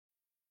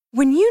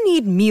When you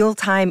need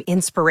mealtime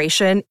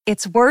inspiration,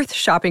 it's worth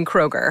shopping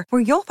Kroger,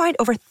 where you'll find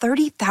over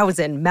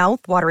 30,000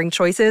 mouth-watering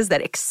choices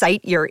that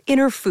excite your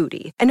inner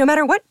foodie. And no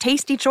matter what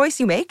tasty choice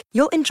you make,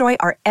 you'll enjoy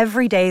our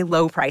everyday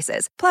low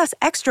prices, plus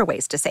extra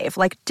ways to save,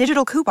 like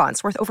digital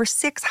coupons worth over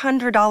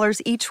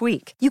 $600 each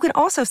week. You can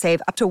also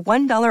save up to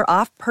 $1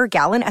 off per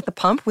gallon at the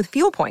pump with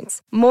fuel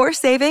points. More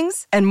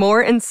savings and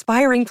more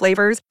inspiring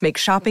flavors make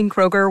shopping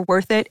Kroger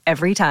worth it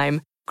every time.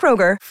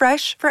 Kroger,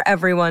 fresh for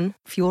everyone.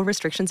 Fuel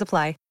restrictions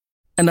apply.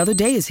 Another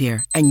day is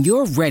here, and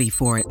you're ready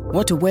for it.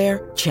 What to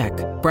wear? Check.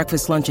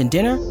 Breakfast, lunch, and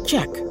dinner?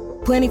 Check.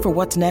 Planning for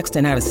what's next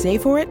and how to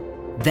save for it?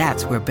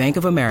 That's where Bank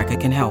of America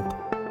can help.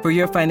 For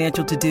your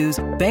financial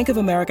to-dos, Bank of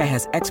America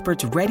has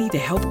experts ready to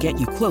help get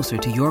you closer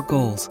to your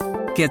goals.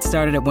 Get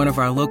started at one of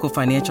our local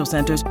financial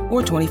centers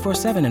or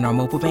 24/7 in our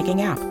mobile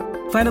banking app.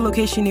 Find a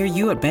location near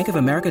you at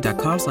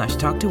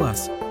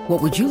bankofamerica.com/talktous.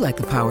 What would you like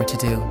the power to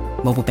do?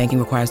 Mobile banking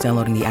requires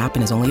downloading the app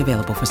and is only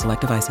available for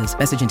select devices.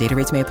 Message and data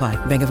rates may apply.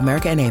 Bank of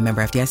America N.A.,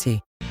 member FDIC.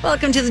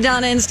 Welcome to the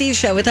Donna and Steve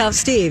Show without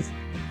Steve.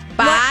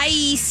 Bye,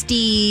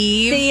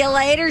 Steve. See you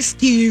later,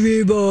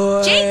 Stevie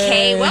boy.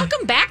 JK,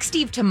 welcome back,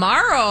 Steve,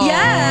 tomorrow.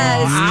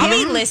 Yes. I'll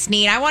be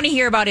listening. I want to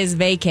hear about his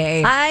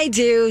vacay. I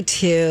do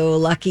too.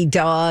 Lucky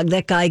dog.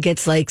 That guy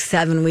gets like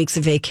 7 weeks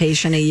of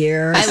vacation a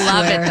year. I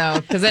love it,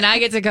 though, because then I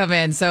get to come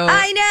in. So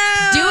I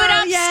know. Do it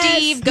up,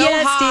 Steve. Go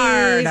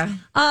hard.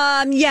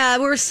 Steve. Yeah,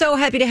 we're so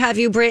happy to have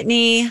you,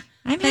 Brittany.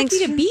 I'm happy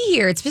to be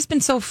here. It's just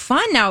been so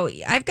fun. Now,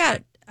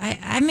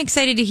 I'm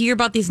excited to hear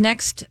about these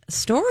next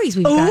stories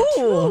we've got.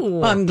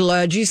 Ooh, I'm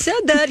glad you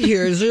said that.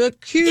 Here's a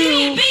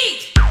cue.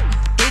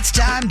 It's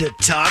time to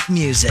talk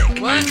music.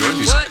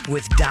 What?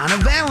 With Donna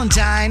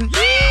Valentine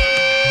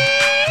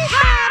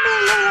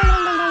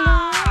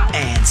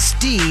and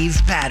Steve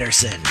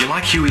Patterson. You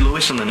like Huey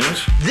Lewis on the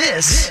news?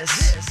 This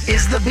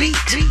is The Beat.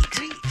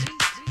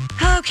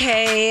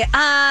 Okay,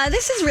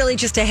 this is really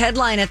just a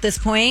headline at this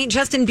point.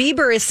 Justin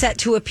Bieber is set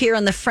to appear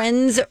on the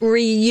Friends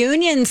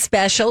reunion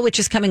special, which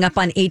is coming up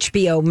on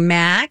HBO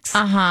Max.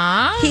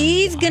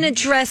 He's going to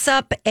dress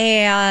up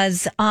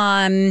as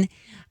the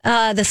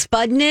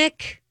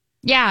Spudnik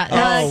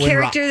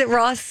character that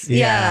Ross.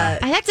 Yeah.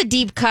 That's a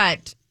deep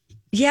cut.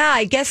 Yeah,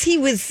 I guess he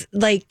was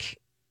like,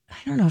 I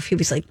don't know if he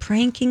was like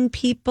pranking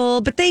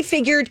people, but they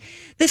figured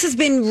this has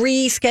been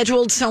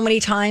rescheduled so many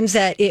times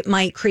that it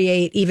might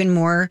create even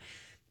more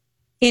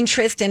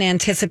interest and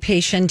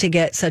anticipation to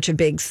get such a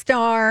big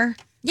star.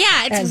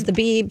 Yeah, as the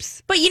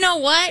Biebs. But you know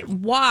what?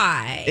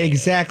 Why?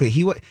 Exactly.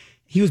 He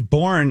was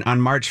born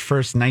on March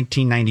 1st,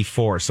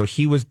 1994. So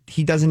he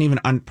doesn't even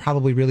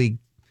probably really,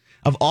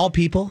 of all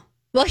people.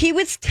 Well, he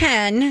was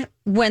 10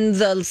 when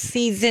the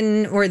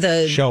season or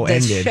the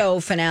show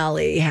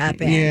finale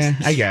happened. Yeah,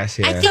 I guess.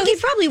 Yeah. I think he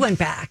probably went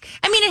back.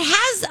 I mean, it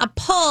has a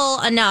pull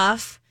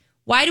enough.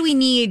 Why do we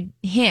need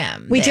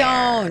him? We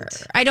don't.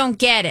 I don't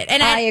get it.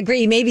 And I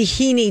agree. Maybe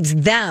he needs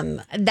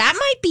them. That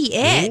might be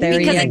it.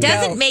 Because it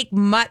doesn't make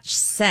much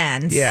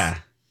sense. Yeah.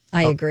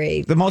 I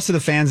agree. Most of the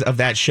fans of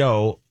that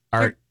show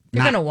are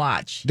They're going to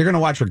watch. They're going to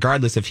watch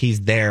regardless if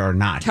he's there or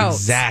not. Totes.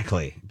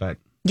 Exactly. But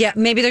yeah,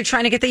 maybe they're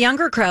trying to get the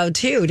younger crowd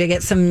too to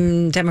get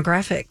some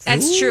demographics.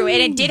 That's true.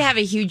 And it did have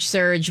a huge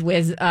surge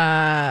with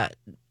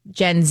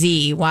Gen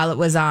Z while it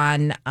was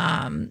on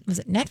was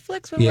it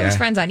Netflix when was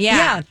Friends on?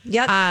 Yeah.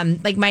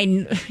 Like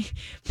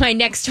my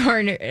next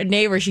door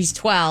neighbor, she's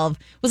 12,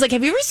 was like,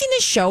 have you ever seen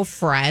this show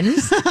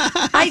Friends?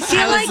 I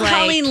feel like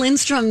Colleen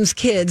Lindstrom's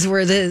kids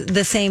were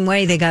the same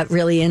way. They got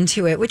really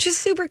into it, which is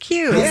super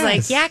cute. I was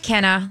like, yeah,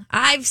 Kenna,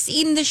 I've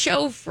seen the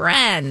show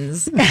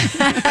Friends.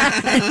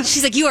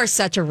 She's like, you are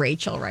such a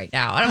Rachel right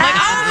now. And I'm like,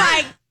 oh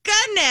my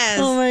goodness.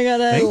 Oh my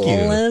God, I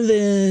love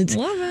it.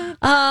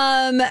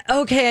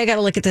 Okay, I got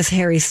to look at this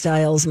Harry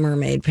Styles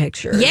mermaid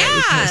picture. Yeah. That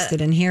we posted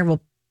in here. We'll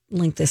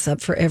link this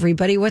up for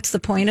everybody. What's the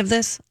point of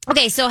this?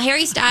 Okay, so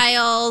Harry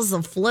Styles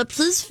flips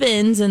his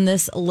fins in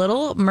this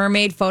little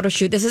mermaid photo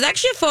shoot. This is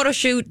actually a photo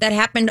shoot that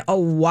happened a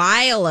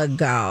while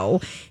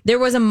ago. There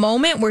was a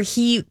moment where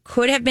he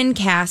could have been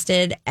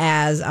casted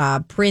as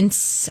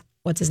Prince,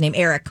 what's his name?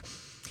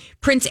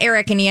 Prince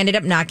Eric, and he ended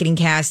up not getting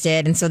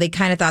casted. And so they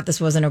kind of thought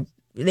this wasn't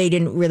they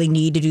didn't really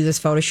need to do this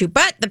photo shoot,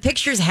 but the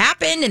pictures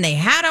happened and they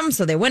had them,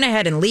 so they went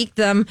ahead and leaked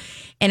them.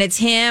 And it's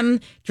him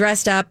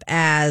dressed up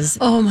as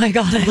oh my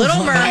God,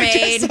 Little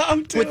Mermaid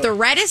with the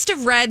reddest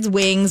of reds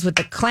wings, with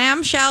the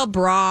clamshell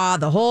bra,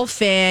 the whole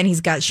fin.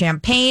 He's got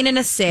champagne and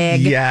a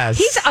cig. Yes,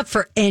 he's up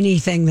for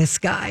anything. This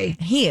guy,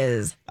 he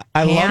is.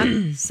 I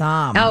handsome.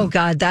 Love him. Oh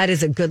God, that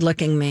is a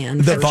good-looking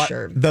man for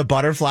sure. The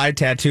butterfly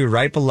tattoo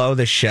right below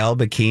the shell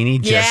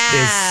bikini just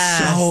is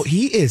so.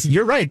 He is.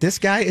 You're right. This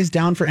guy is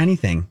down for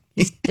anything.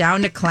 He's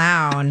down to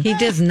clown. He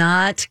does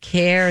not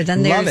care.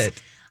 Then there's, love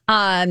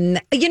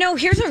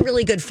it. Here's a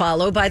really good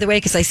follow, by the way,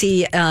 because I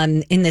see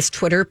in this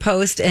Twitter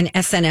post an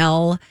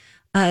SNL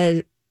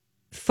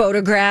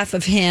photograph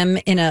of him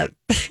in a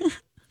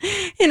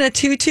in a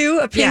tutu,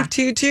 a pink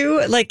tutu,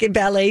 like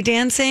ballet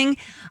dancing.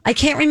 I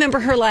can't remember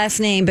her last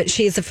name, but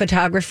she's a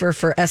photographer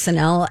for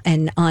SNL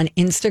and on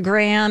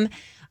Instagram.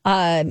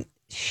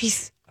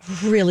 She's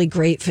really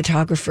great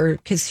photographer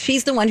because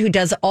she's the one who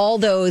does all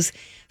those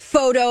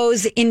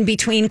photos in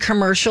between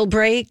commercial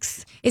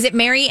breaks. Is it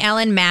Mary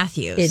Ellen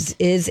Matthews? It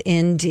is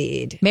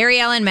indeed. Mary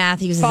Ellen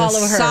Matthews Follow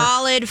is a her.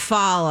 solid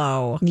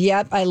follow.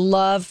 Yep, I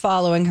love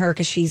following her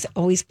because she's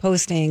always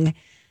posting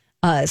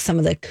some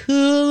of the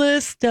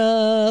coolest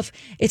stuff.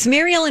 It's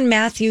Mary Ellen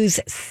Matthews,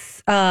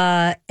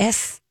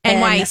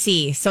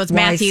 NYC. So it's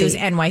Matthews,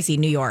 NYC,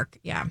 New York.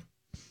 Yeah.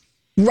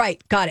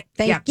 Right, got it.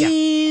 Thank Yep.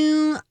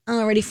 you.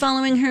 Already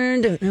following her.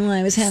 Don't know why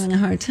I was having a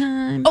hard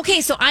time.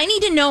 Okay, so I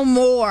need to know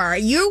more.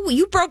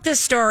 You broke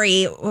this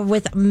story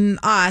with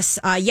us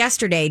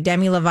yesterday,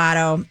 Demi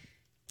Lovato.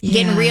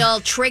 Getting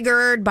real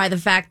triggered by the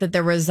fact that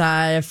there was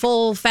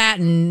full fat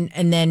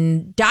and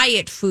then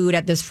diet food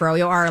at this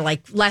froyo, or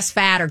like less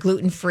fat or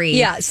gluten free.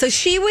 Yeah, so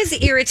she was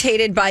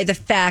irritated by the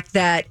fact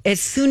that as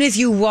soon as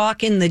you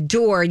walk in the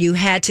door, you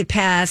had to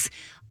pass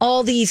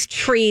all these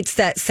treats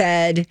that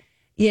said,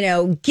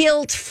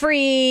 guilt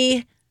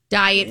free,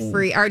 diet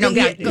free, or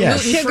gluten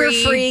sugar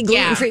free,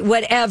 gluten free,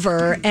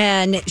 whatever.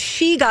 And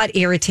she got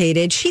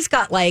irritated. She's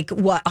got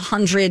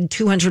 100,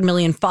 200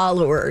 million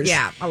followers.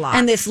 Yeah, a lot.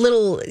 And this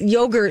little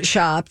yogurt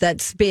shop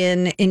that's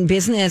been in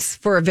business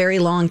for a very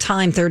long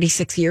time,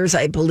 36 years,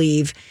 I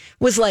believe,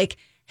 was like,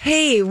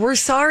 hey, we're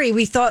sorry.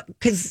 We thought,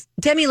 because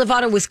Demi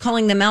Lovato was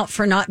calling them out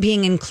for not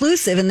being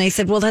inclusive. And they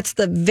said, well, that's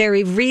the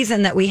very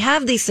reason that we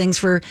have these things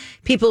for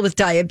people with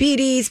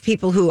diabetes,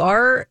 people who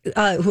are,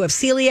 who have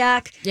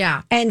celiac.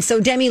 Yeah. And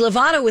so Demi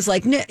Lovato was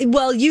like,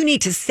 well, you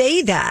need to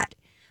say that.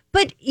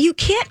 But you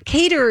can't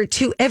cater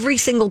to every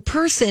single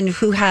person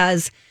who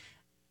has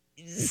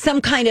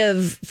some kind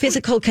of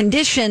physical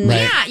condition.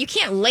 Right. Yeah, you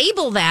can't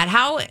label that.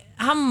 How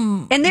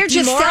and they're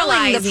just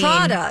selling the demoralizing.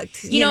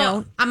 product. You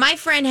know, my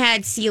friend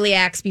had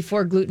celiacs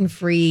before gluten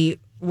free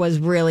was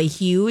really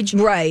huge.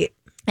 Right.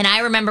 And I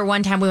remember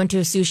one time we went to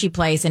a sushi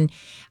place and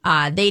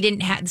they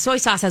didn't have soy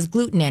sauce has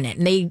gluten in it,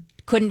 and they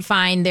couldn't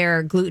find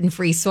their gluten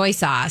free soy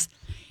sauce.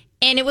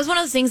 And it was one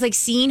of those things, like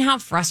seeing how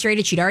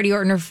frustrated she'd already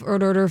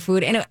ordered her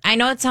food. And I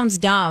know it sounds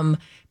dumb,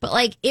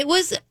 but it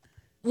was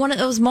one of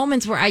those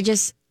moments where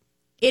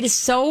it is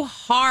so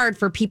hard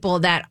for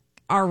people that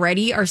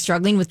already are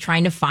struggling with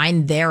trying to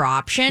find their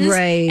options.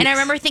 Right. And I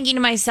remember thinking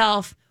to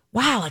myself,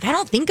 wow, I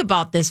don't think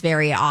about this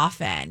very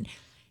often.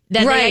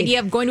 That the idea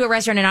of going to a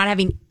restaurant and not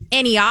having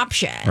any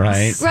options.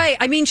 Right. Right.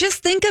 I mean,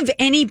 just think of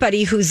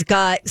anybody who's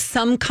got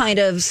some kind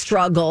of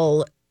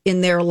struggle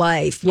in their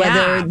life,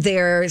 whether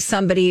they're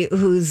somebody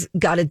who's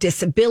got a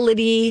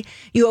disability.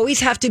 You always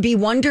have to be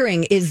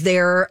wondering, is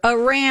there a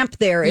ramp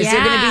there? Is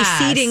there going to be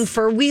seating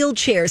for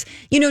wheelchairs?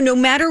 No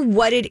matter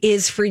what it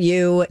is for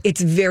you,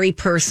 it's very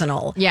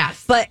personal.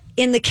 Yes. But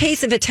in the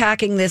case of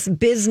attacking this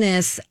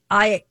business,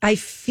 I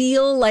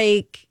feel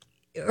like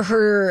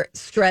her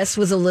stress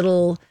was a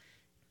little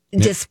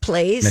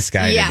displaced.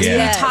 Misguided. Yes,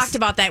 Yeah. we talked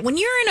about that. When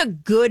you're in a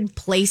good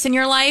place in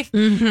your life,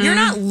 you're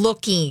not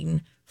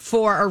looking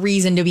for a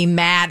reason to be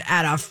mad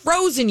at a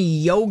frozen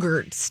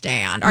yogurt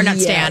stand, or not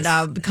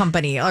stand,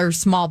 company or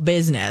small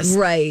business.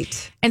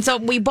 Right. And so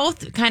we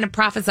both kind of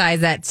prophesied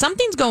that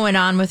something's going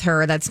on with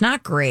her that's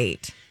not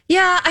great.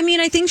 Yeah, I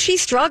mean, I think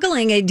she's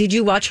struggling. Did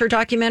you watch her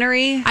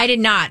documentary? I did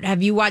not.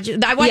 Have you watched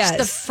it? I watched Yes.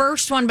 the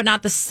first one, but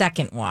not the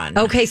second one.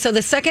 Okay, so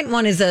the second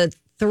one is a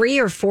 3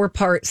 or 4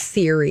 part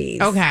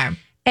series. Okay.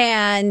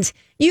 And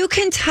you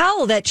can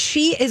tell that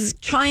she is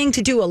trying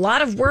to do a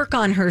lot of work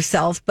on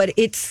herself, but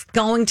it's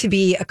going to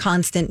be a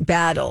constant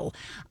battle.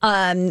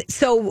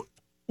 So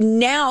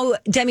now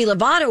Demi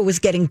Lovato was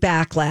getting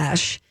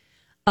backlash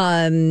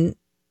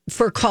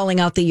for calling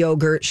out the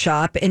yogurt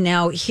shop. And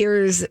now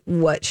here's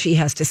what she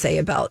has to say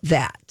about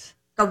that.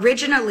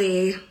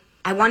 Originally,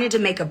 I wanted to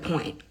make a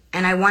point,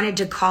 and I wanted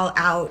to call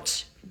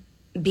out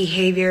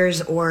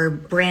behaviors or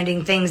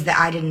branding things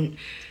that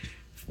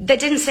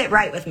didn't sit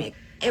right with me.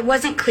 It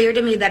wasn't clear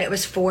to me that it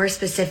was for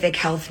specific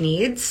health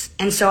needs,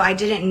 and so I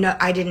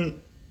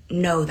didn't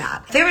know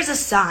that. If there was a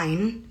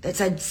sign that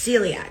said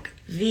celiac,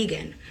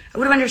 vegan, I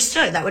would have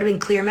understood. That would have been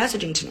clear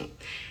messaging to me.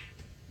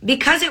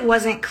 Because it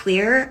wasn't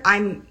clear,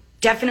 I'm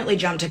definitely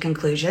jumped to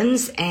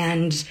conclusions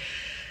and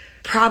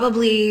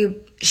probably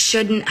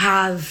shouldn't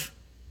have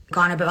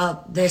gone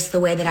about this the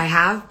way that I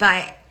have,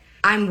 but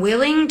I'm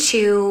willing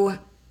to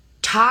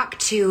talk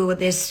to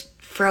this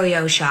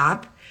froyo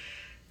shop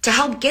to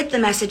help get the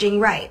messaging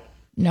right.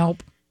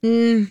 Nope.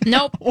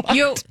 Nope.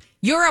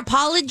 Your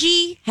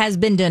apology has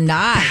been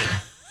denied.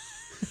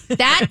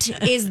 That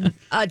is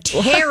a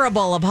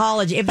terrible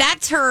apology. If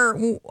that's her,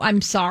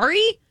 I'm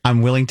sorry.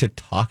 I'm willing to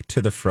talk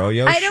to the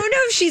froyo. I don't know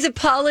if she's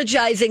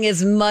apologizing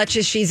as much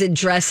as she's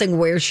addressing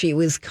where she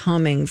was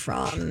coming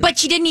from. But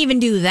she didn't even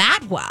do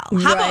that well.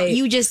 How about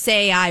you just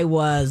say I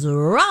was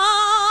wrong?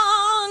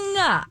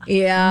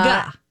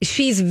 Yeah.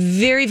 She's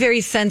very,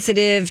 very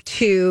sensitive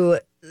to...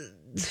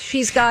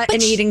 She's got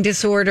an eating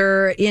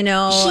disorder,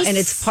 and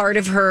it's part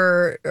of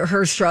her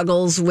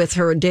struggles with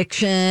her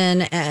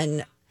addiction.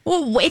 And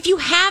Well, if you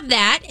have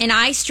that, and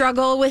I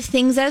struggle with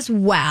things as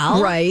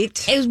well, right?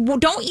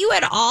 Don't you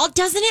at all?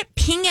 Doesn't it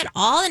ping at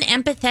all and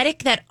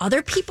empathetic that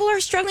other people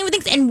are struggling with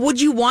things? And would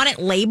you want it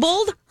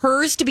labeled?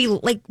 Hers to be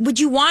like, would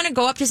you want to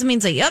go up to somebody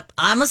and say, "Yep,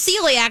 I'm a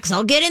celiac, so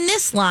I'll get in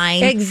this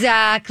line"?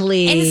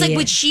 Exactly. And it's like,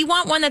 would she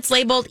want one that's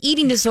labeled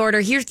eating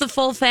disorder? Here's the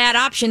full fat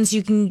options.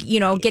 You can,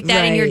 get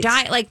that in your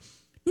diet. Like,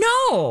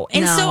 no.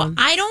 And so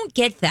I don't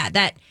get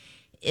that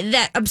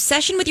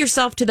obsession with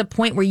yourself to the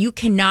point where you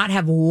cannot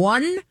have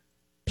one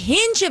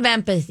pinch of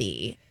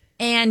empathy,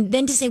 and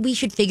then to say we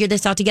should figure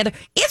this out together.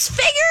 It's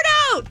figured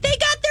out. They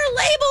got their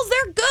labels.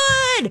 They're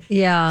good.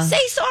 Yeah.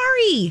 Say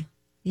sorry.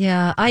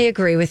 Yeah, I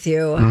agree with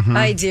you.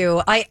 I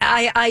do.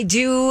 I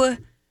do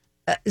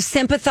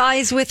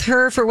sympathize with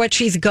her for what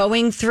she's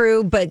going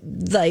through, but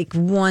like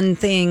one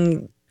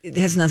thing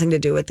has nothing to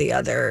do with the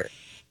other.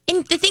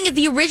 And the thing is,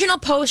 the original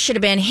post should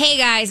have been, "Hey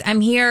guys,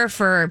 I'm here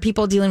for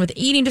people dealing with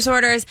eating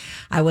disorders.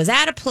 I was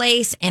at a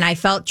place and I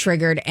felt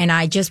triggered and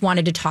I just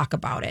wanted to talk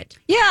about it."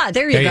 Yeah,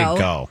 there you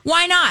go.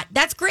 Why not?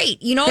 That's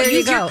great.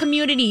 Use your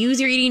community,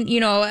 use your eating,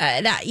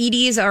 that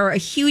EDs are a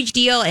huge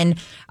deal, and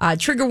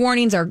trigger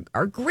warnings are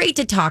great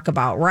to talk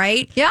about,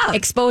 right? Yeah.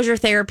 Exposure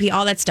therapy,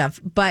 all that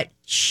stuff. But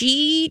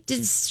she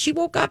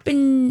woke up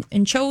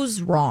and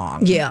chose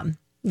wrong. Yeah.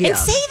 And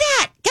say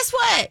that. Guess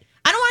what?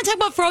 I don't want to talk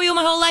about froyo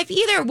my whole life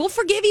either. We'll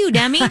forgive you,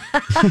 Demi.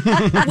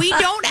 We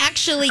don't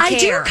actually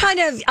care.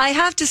 I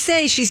have to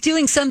say, she's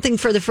doing something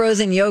for the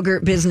frozen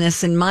yogurt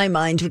business in my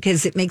mind,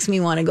 because it makes me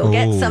want to go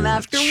get some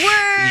after work.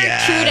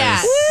 Yes. True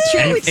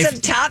that. With some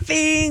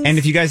toppings. And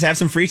if you guys have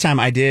some free time,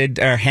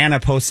 Hannah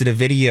posted a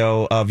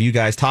video of you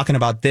guys talking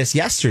about this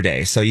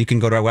yesterday. So you can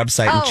go to our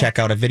website and check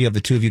out a video of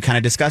the two of you kind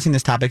of discussing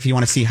this topic if you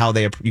want to see how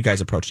you guys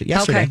approached it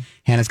yesterday. Okay.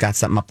 Hannah's got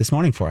something up this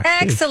morning for us.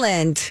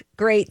 Excellent.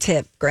 Great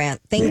tip, Grant.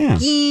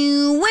 Thank you.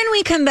 When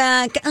we come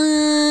back,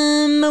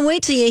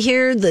 wait till you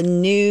hear the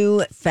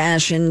new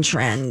fashion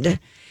trend.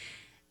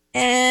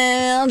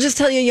 And I'll just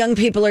tell you, young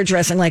people are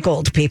dressing like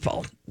old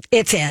people.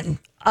 It's in.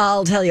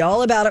 I'll tell you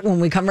all about it when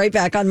we come right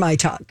back on My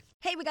Talk.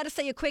 Hey, we got to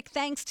say a quick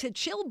thanks to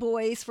Chill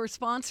Boys for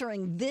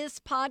sponsoring this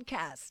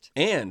podcast.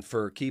 And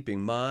for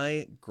keeping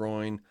my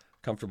groin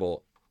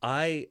comfortable.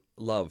 I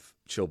love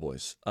Chill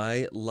Boys.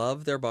 I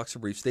love their boxer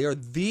briefs. They are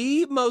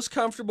the most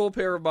comfortable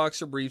pair of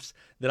boxer briefs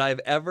that I've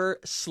ever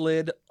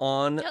slid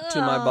on to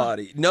my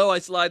body. No, I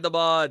slide them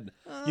on.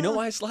 You know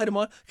why I slide them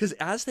on? Because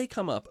as they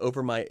come up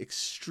over my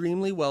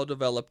extremely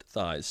well-developed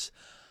thighs,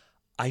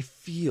 I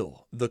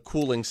feel the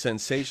cooling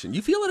sensation.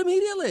 You feel it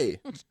immediately.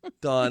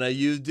 Donna,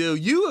 you do.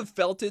 You have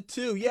felt it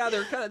too. Yeah,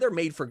 they're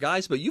made for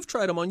guys, but you've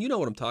tried them on. You know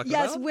what I'm talking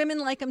about. Yes, women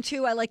like them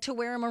too. I like to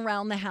wear them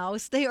around the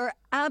house. They are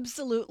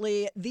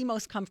absolutely the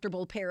most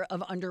comfortable pair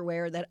of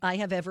underwear that I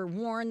have ever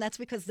worn. That's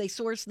because they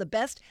source the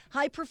best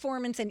high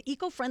performance and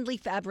eco-friendly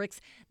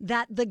fabrics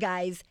that the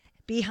guys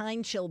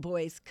behind Chill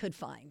Boys could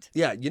find.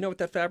 Yeah, you know what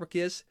that fabric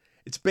is?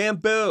 It's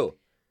bamboo.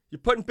 You're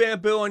putting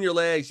bamboo on your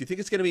legs. You think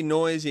it's going to be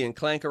noisy and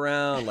clank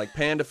around like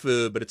panda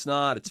food, but it's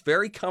not. It's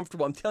very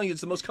comfortable. I'm telling you, it's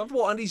the most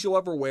comfortable undies you'll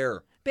ever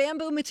wear.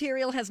 Bamboo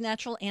material has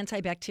natural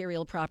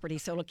antibacterial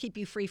properties, so it'll keep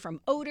you free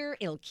from odor.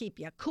 It'll keep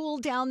you cool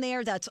down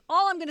there. That's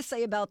all I'm going to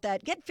say about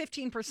that. Get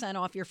 15%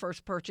 off your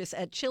first purchase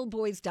at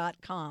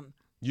chillboys.com.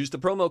 Use the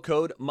promo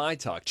code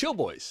MyTalk. Chill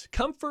Boys,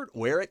 comfort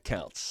where it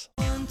counts.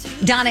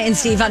 Donna and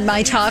Steve on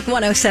My Talk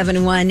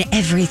 107.1,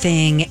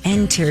 Everything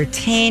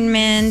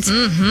Entertainment.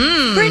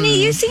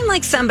 Brittany, you seem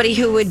like somebody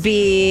who would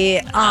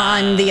be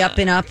on the up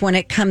and up when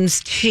it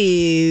comes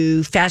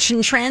to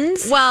fashion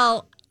trends.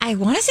 Well, I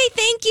want to say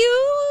thank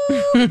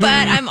you, but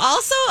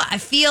I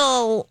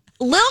feel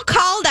a little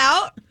called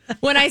out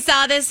when I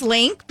saw this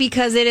link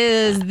because it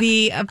is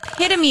the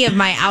epitome of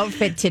my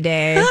outfit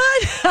today.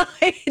 No,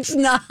 it's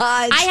not.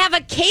 I have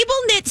a cable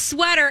knit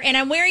sweater and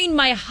I'm wearing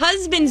my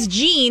husband's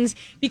jeans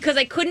because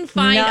I couldn't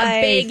find a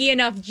baggy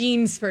enough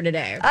jeans for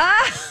today.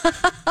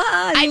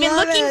 I've been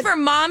looking for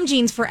mom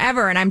jeans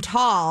forever and I'm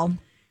tall.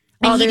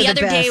 And he the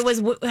other day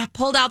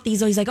pulled out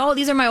these. He's like, "Oh,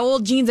 these are my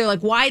old jeans. They're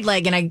like wide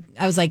leg." And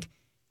I was like,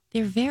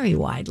 "They're very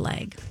wide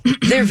leg."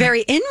 They're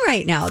very in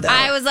right now, though.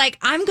 I was like,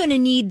 I'm going to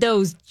need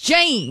those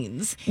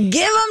jeans. Give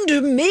them to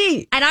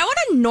me. And I want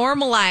to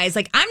normalize.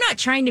 Like, I'm not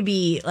trying to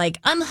be like,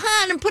 I'm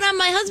hot and put on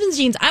my husband's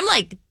jeans. I'm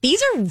like,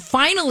 these are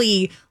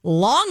finally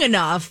long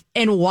enough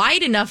and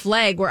wide enough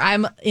leg where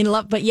I'm in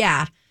love. But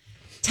yeah,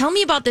 tell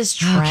me about this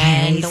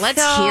trend. Okay,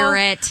 Let's hear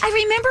it. I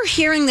remember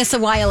hearing this a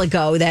while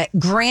ago that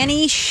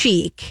granny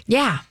chic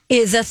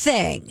is a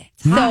thing.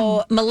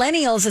 So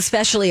millennials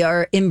especially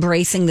are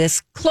embracing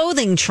this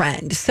clothing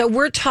trend. So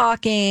we're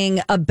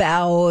talking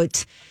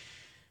about,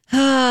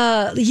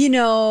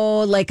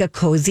 like a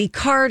cozy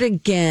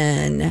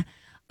cardigan,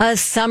 a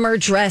summer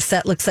dress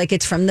that looks like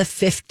it's from the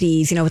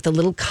 50s, with the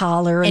little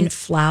collar and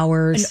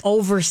flowers. And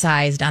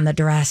oversized on the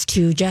dress,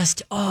 too.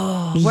 Just,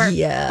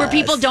 where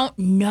people don't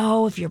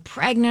know if you're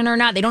pregnant or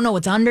not. They don't know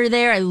what's under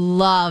there. I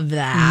love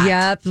that.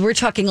 Yep. We're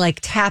talking like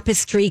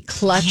tapestry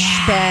clutch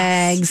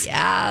bags.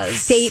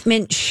 Yes.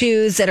 Statement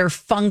shoes that are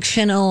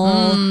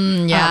functional.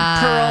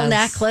 Pearl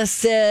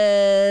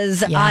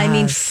necklaces. Yes. I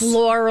mean,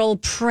 floral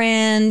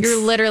prints.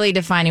 You're literally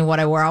defining what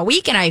I wore all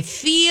week, and I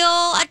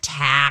feel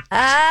attacked.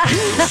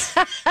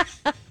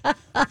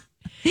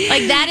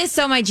 Like, that is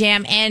so my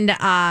jam. And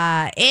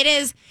it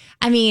is,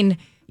 I mean,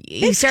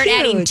 you start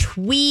adding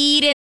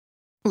tweed.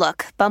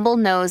 Look, Bumble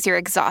knows you're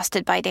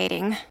exhausted by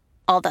dating.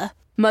 All the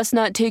must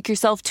not take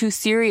yourself too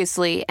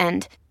seriously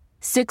and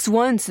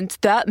 6'1" since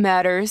that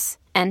matters.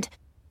 And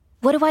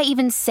what do I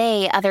even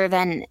say other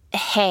than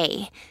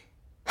hey?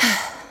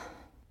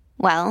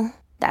 Well,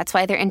 that's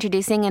why they're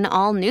introducing an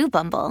all-new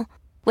Bumble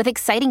with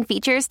exciting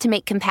features to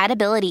make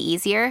compatibility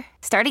easier,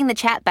 starting the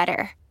chat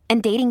better,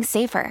 and dating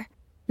safer.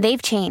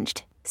 They've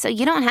changed, so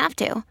you don't have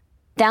to.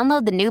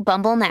 Download the new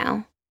Bumble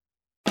now.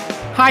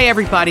 Hi,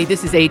 everybody.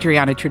 This is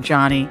Adriana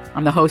Trajani.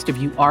 I'm the host of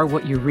You Are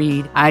What You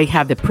Read. I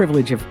have the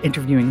privilege of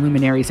interviewing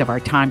luminaries of our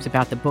times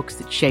about the books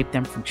that shaped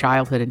them from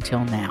childhood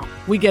until now.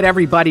 We get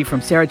everybody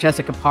from Sarah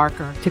Jessica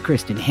Parker to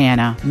Kristen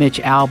Hanna, Mitch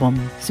Albom,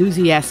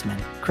 Susie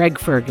Essman, Craig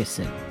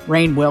Ferguson,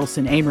 Rainn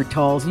Wilson, Amor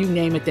Tolls, you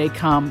name it, they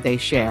come, they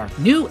share.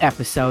 New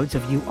episodes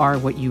of You Are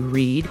What You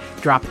Read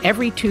drop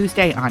every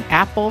Tuesday on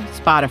Apple,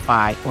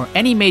 Spotify, or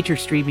any major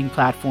streaming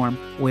platform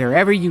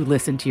wherever you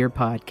listen to your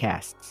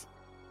podcasts.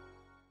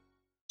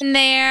 In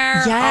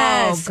there.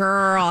 Yes. Oh,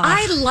 girl.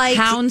 I like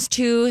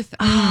Houndstooth.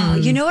 Oh,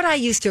 you know what I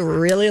used to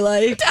really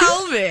like?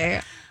 Tell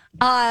me.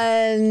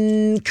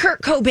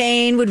 Kurt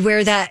Cobain would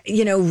wear that,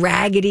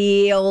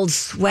 raggedy old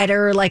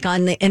sweater like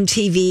on the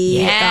MTV.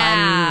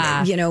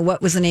 Yeah.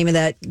 What was the name of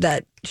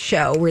that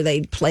show where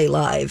they'd play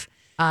live?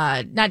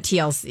 Not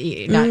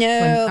TLC.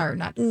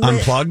 Not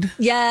Unplugged?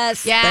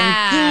 Yes.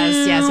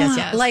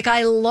 Yes. Like,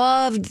 I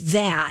loved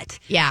that.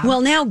 Yeah.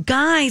 Well, now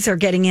guys are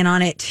getting in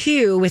on it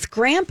too with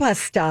grandpa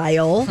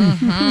style.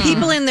 Mm-hmm.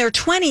 People in their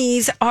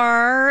 20s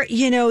are,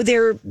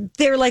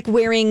 they're like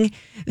wearing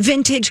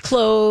vintage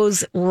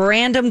clothes,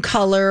 random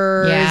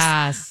colors.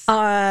 Yes.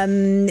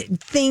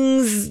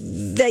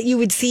 Things that you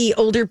would see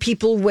older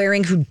people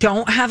wearing who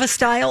don't have a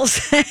style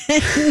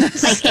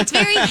sense. Like, it's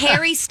very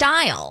Harry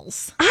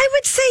Styles. I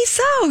would say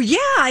so. Yeah,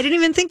 I didn't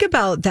even think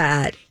about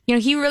that.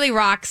 He really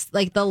rocks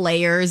like the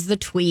layers, the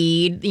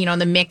tweed,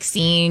 the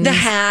mixing, the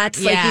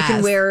hats. Like you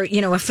can wear,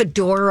 a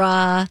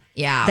fedora.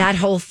 Yeah, that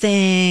whole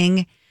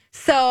thing.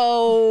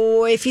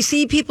 So if you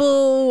see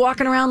people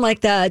walking around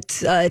like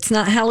that, it's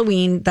not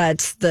Halloween.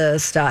 That's the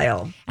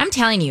style. I'm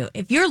telling you,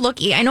 if you're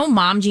looking, I know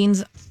mom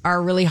jeans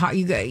are really hard.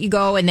 You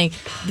go and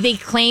they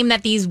claim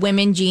that these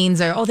women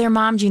jeans are they're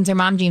mom jeans,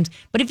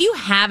 But if you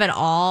have it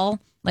all,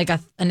 like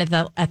an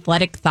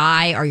athletic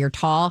thigh or you're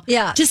tall,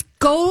 just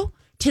go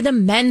to the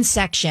men's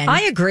section.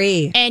 I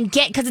agree. And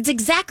because it's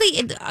exactly,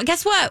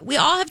 guess what? We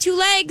all have two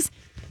legs.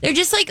 They're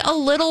just like a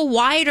little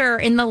wider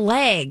in the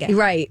leg.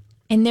 Right.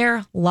 And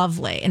they're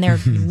lovely. And they're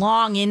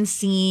long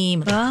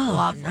inseam.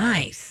 Lovely.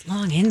 Nice.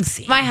 Long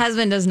inseam. My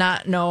husband does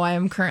not know I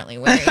am currently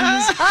wearing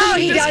these.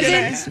 He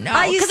doesn't?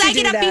 No, because I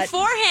get up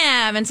before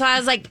him. And so I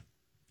was like,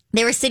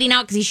 they were sitting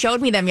out because he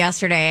showed me them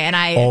yesterday, and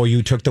I. Oh,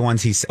 you took the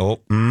ones No,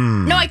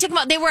 I took them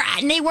out. They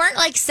weren't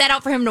like set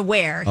out for him to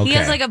wear. Okay. He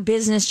has like a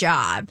business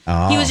job.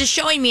 Oh. He was just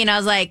showing me, and I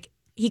was like,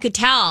 he could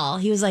tell.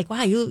 He was like,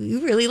 "Wow,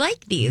 you really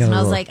like these," and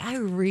I was like, "I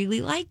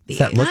really like these."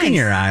 That look in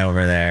your eye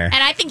over there. And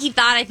I think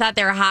I thought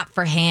they were hot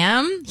for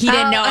him. He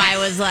didn't know I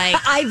was like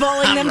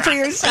eyeballing them for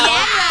yourself.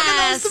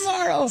 Yes.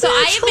 Tomorrow. So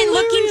I have been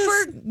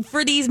looking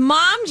for these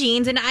mom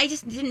jeans, and I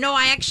just didn't know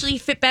I actually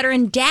fit better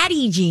in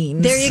daddy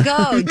jeans. There you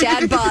go,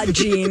 dad bod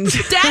jeans.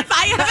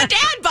 I have a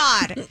dad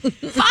bod.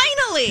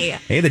 Finally.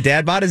 Hey, the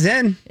dad bod is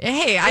in.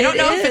 Hey, I don't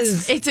know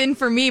if it's in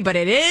for me, but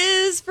it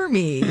is for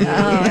me.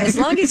 As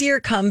long as you're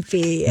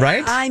comfy,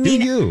 right? I mean,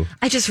 do you?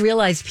 I just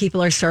realized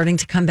people are starting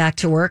to come back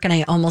to work, and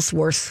I almost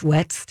wore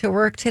sweats to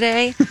work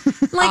today.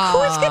 I'm like,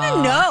 who's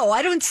gonna know?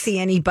 I don't see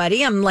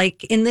anybody. I'm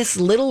like in this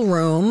little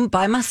room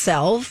by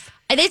myself.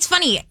 And it's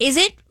funny.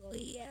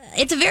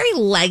 It's a very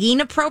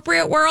legging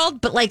appropriate world,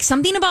 but like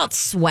something about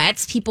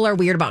sweats people are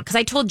weird about. Because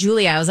I told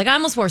Julia, I was like, I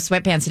almost wore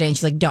sweatpants today, and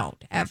she's like,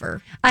 don't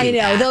ever. I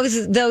know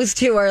those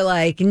two are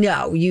like,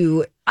 no,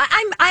 you.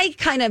 I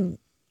kind of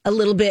a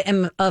little bit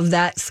am of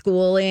that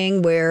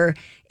schooling where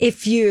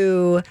if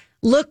you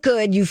look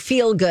good, you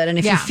feel good, and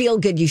if you feel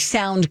good, you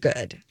sound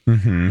good.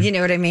 Mm-hmm. You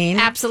know what I mean?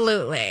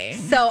 Absolutely.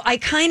 So I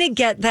kind of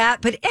get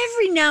that, but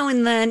every now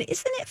and then,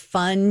 isn't it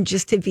fun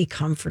just to be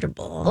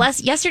comfortable?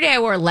 Yesterday I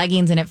wore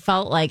leggings, and it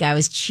felt like I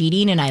was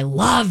cheating, and I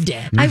loved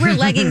it. I wear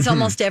leggings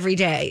almost every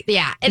day.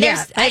 Yeah, and I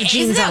have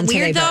jeans isn't that on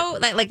weird today, though?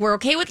 Like we're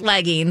okay with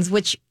leggings,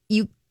 which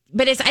you.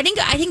 But it's. I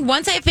think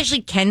once I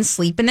officially can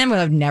sleep in them, but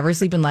I've never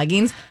sleep in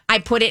leggings. I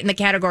put it in the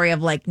category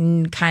of like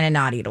kind of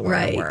naughty to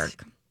wear to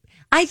work.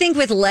 I think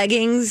with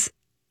leggings,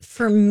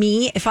 for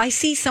me, if I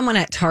see someone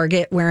at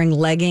Target wearing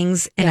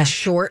leggings and a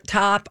short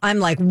top, I'm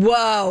like,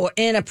 whoa,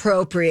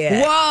 inappropriate.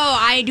 Whoa,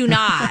 I do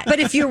not. But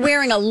if you're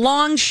wearing a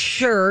long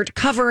shirt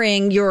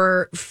covering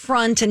your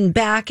front and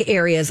back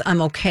areas,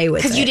 I'm okay with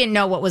it. Because you didn't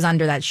know what was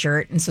under that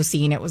shirt, and so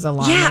seeing it was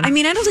alarming. Yeah, I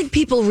mean, I don't think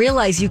people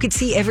realize you could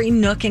see every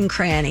nook and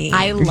cranny.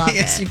 I love it.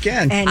 Yes, you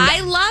can. And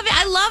I love it.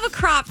 I love a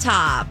crop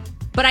top.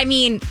 But I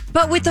mean,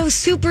 but with those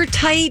super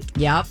tight,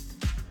 yep.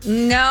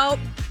 nope.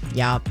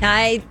 Yep.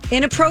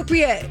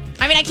 Inappropriate.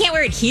 I mean, I can't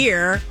wear it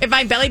here. If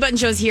my belly button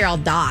shows here, I'll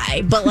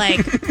die. But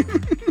like,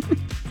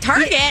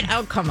 Target?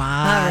 Oh, come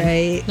on. All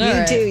right.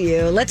 Do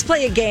you. Let's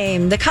play a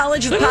game. The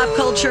College of Pop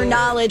Culture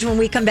Knowledge. When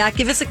we come back,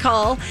 give us a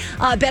call.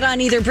 Bet on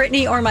either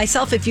Brittany or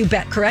myself. If you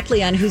bet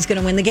correctly on who's going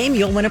to win the game,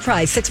 you'll win a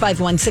prize.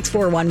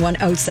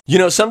 651-641-1067. You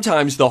know,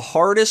 sometimes the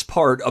hardest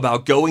part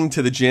about going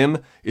to the gym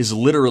is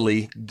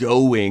literally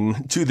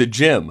going to the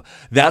gym.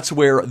 That's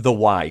where the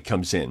Y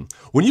comes in.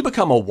 When you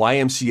become a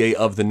YMCA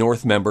of the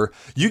North member,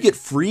 you get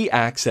free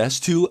access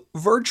to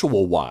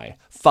Virtual Y.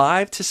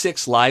 5 to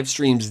 6 live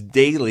streams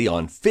daily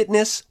on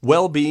fitness,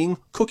 well-being,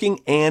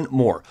 cooking, and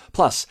more.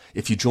 Plus,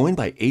 if you join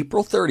by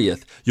April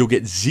 30th, you'll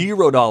get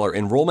 $0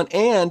 enrollment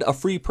and a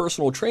free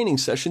personal training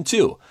session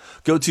too.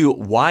 Go to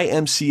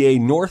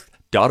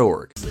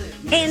ymcanorth.org.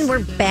 And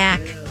we're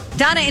back.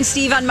 Donna and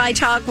Steve on My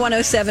Talk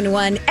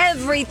 107.1.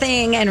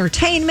 Everything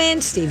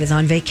entertainment. Steve is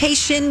on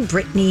vacation.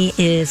 Brittany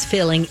is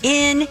filling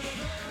in.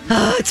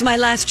 Oh, it's my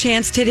last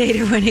chance today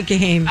to win a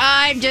game.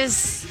 I'm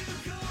just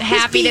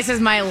happy this is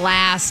my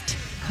last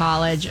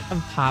College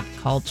of Pop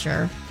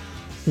Culture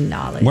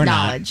Knowledge. We're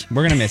not.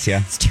 We're going to miss you.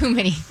 It's too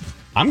many.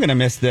 I'm going to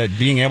miss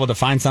being able to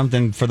find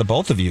something for the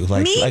both of you.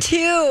 Me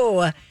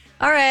too.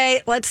 All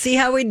right, let's see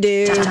how we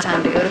do. It's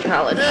time to go to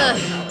college.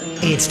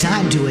 It's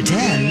time to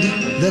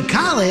attend the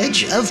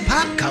College of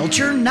Pop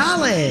Culture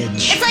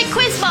Knowledge. It's like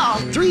quiz ball.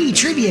 3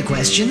 trivia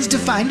questions to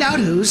find out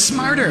who's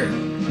smarter.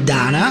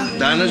 Donna?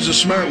 Donna's a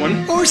smart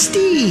one. Or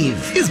Steve?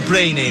 His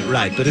brain ain't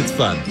right, but it's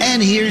fun.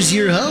 And here's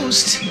your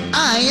host.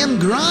 I am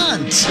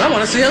Grant. I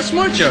want to see how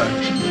smart you are.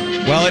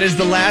 Well, it is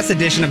the last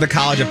edition of the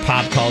College of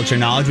Pop Culture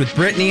Knowledge with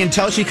Brittany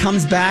until she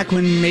comes back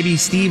when maybe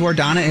Steve or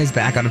Donna is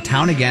back out of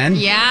town again.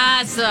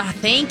 Yes,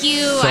 thank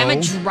you. I'm a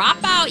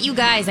dropout, you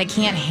guys. I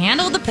can't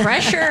handle the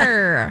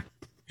pressure.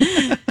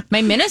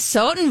 My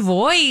Minnesotan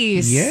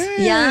voice.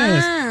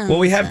 Yes. Well,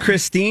 we have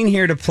Christine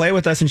here to play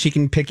with us, and she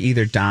can pick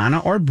either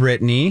Donna or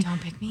Brittany. Don't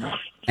pick me.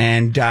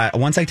 And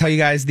once I tell you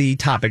guys the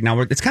topic, now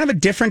it's kind of a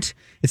different,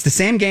 it's the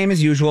same game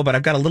as usual, but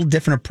I've got a little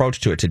different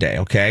approach to it today.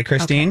 Okay,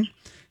 Christine? Okay.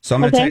 So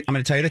I'm going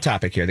to tell you the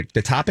topic here.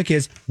 The topic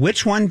is,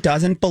 which one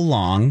doesn't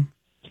belong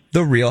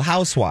The Real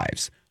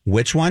Housewives?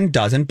 Which one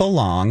doesn't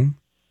belong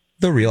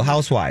The Real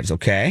Housewives?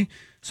 Okay.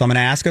 So I'm going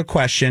to ask a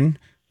question,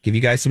 give you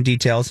guys some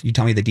details. You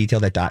tell me the detail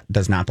that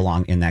does not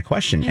belong in that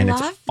question. And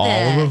it's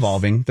all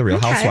revolving The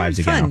Real Housewives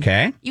again.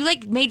 Okay. You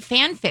made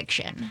fan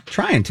fiction.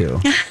 Trying to.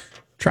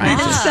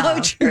 It's so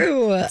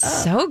true.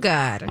 So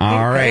good.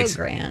 All right.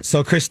 Grant.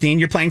 So Christine,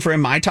 you're playing for a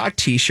My Talk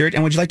t-shirt.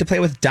 And would you like to play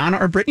with Donna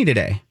or Brittany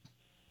today?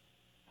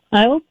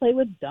 I will play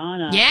with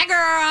Donna. Yeah, girl.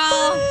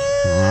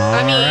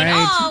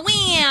 Oh,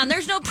 man,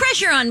 there's no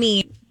pressure on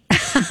me.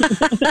 Get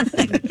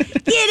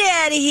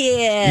out of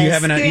here. You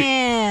having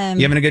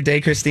a good day,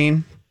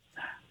 Christine?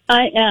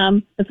 I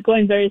am. It's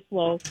going very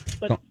slow,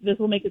 but this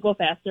will make it go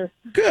faster.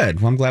 Good.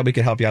 Well, I'm glad we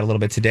could help you out a little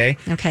bit today.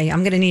 Okay, I'm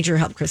going to need your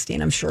help,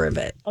 Christine. I'm sure of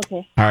it.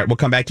 Okay. All right, we'll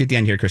come back to you at the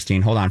end here,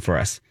 Christine. Hold on for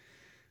us.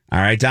 All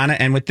right, Donna.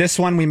 And with this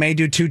one, we may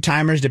do 2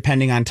 timers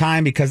depending on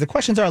time because the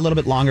questions are a little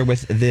bit longer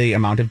with the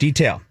amount of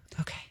detail.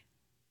 Okay.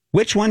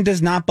 Which one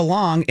does not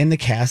belong in the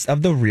cast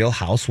of The Real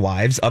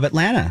Housewives of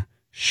Atlanta?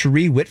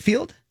 Sheree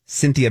Whitfield,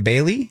 Cynthia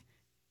Bailey,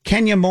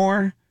 Kenya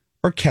Moore,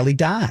 or Kelly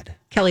Dodd?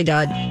 Kelly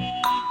Dodd.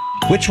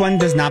 Which one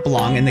does not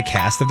belong in the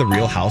cast of The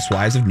Real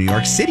Housewives of New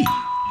York City?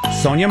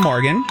 Sonia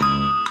Morgan,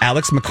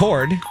 Alex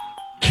McCord,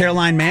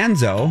 Caroline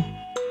Manzo,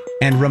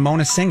 and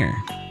Ramona Singer.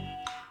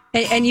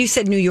 And you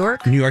said New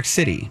York? New York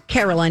City.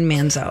 Caroline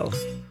Manzo.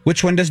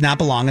 Which one does not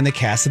belong in the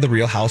cast of The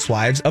Real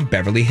Housewives of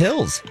Beverly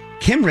Hills?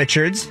 Kim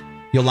Richards,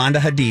 Yolanda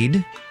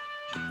Hadid,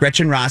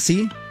 Gretchen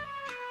Rossi,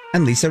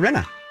 and Lisa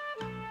Rinna.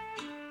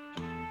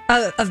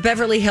 Of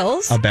Beverly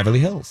Hills? Of Beverly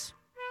Hills.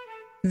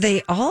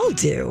 They all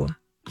do.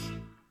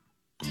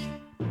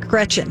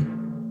 Gretchen.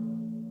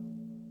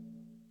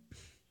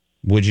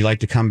 Would you like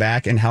to come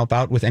back and help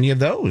out with any of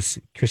those,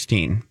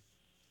 Christine?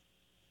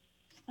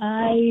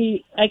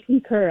 I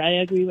concur.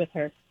 I agree with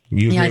her.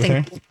 You agree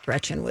with her?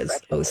 Gretchen was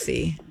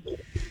OC.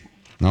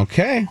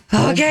 Okay.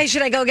 Okay,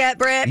 should I go get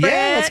Britt?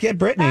 Yeah, let's get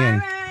Brittany in. All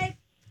right.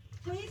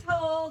 Please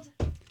hold.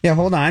 Yeah,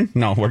 hold on.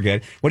 No, we're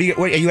good. What are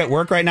you at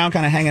work right now,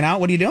 kind of hanging out?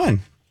 What are you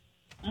doing?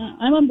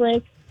 I'm on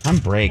break. On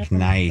break.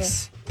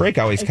 Nice. Break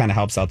always kind of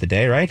helps out the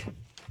day, right?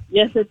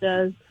 Yes, it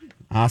does.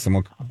 Awesome.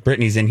 Well,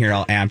 Brittany's in here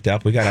all amped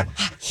up. We got to...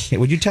 Hey,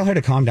 would you tell her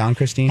to calm down,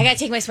 Christine? I got to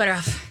take my sweater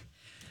off.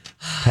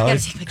 Tell her.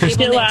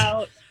 Chill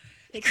out.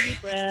 Take a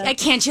deep breath. I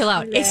can't chill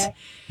out.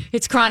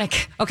 It's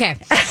chronic. Okay.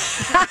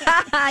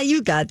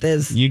 You got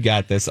this. You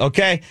got this.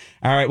 Okay.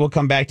 All right. We'll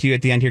come back to you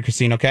at the end here,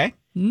 Christine, okay?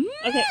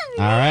 Okay.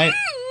 All right.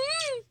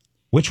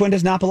 Which one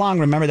does not belong?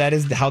 Remember, that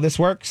is how this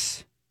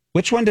works.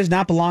 Which one does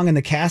not belong in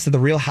the cast of The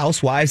Real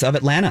Housewives of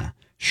Atlanta?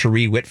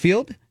 Cherie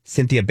Whitfield,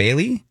 Cynthia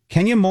Bailey,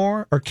 Kenya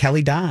Moore, or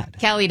Kelly Dodd?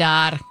 Kelly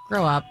Dodd.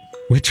 Grow up.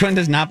 Which one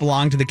does not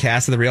belong to the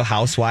cast of The Real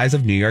Housewives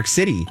of New York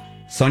City?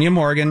 Sonia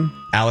Morgan,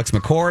 Alex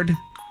McCord,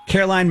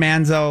 Caroline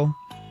Manzo,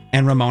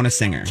 and Ramona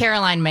Singer.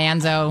 Caroline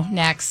Manzo.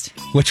 Next.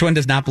 Which one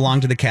does not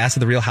belong to the cast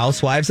of The Real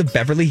Housewives of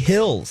Beverly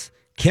Hills?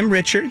 Kim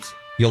Richards,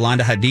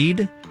 Yolanda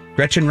Hadid,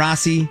 Gretchen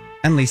Rossi,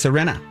 and Lisa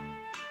Rinna.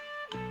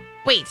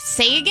 Wait,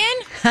 say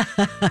again?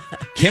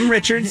 Kim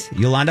Richards,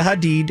 Yolanda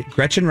Hadid,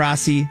 Gretchen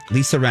Rossi,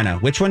 Lisa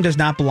Rinna. Which one does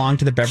not belong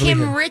to the Beverly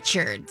Hills? Kim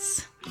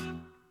Richards.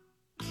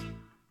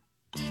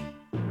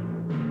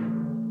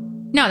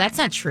 No, that's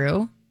not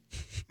true.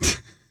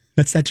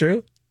 That's not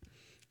true?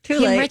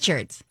 Kim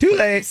Richards. Too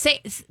late.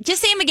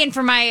 Just say him again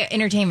for my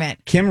entertainment.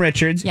 Kim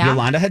Richards, Yeah.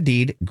 Yolanda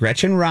Hadid,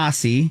 Gretchen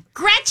Rossi.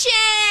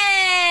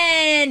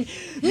 Gretchen!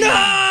 No!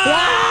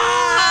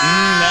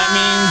 That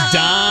means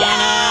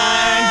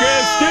Donna and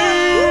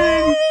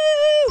Christine.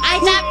 I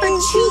thought for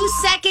 2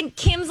 seconds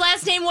Kim's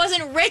last name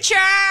wasn't Richard.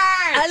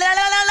 La, la,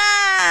 la, la,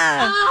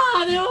 la.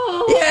 Oh,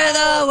 no. You're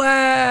the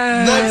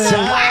worst. The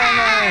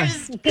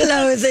worst.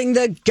 Closing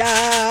the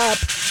gap.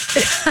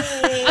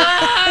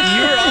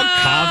 You're all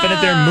confident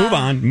there. Move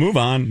on, move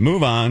on,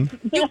 move on.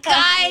 You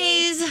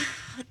guys,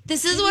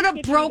 this is what a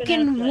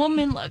broken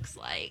woman looks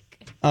like.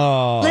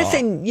 Oh,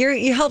 Listen,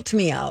 you helped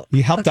me out.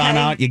 you helped okay? Donna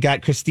out. You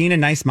got Christine a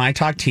nice My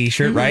Talk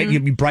T-shirt, right?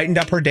 You brightened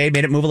up her day,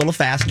 made it move a little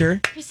faster.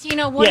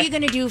 Christina, what are you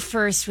going to do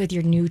first with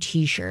your new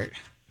T-shirt?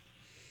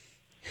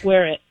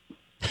 Wear it.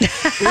 Oh,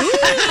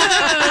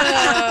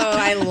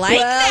 I like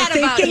that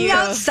about thinking you.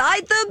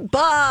 outside the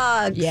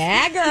box.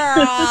 Yeah,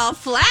 girl.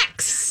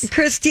 Flex.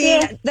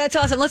 Christine, that's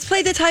awesome. Let's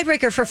play the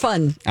tiebreaker for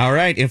fun. All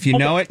right, if you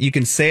know it, you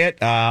can say it.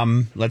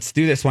 Let's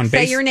do this one.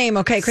 Say your name,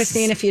 okay,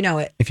 Christine, if you know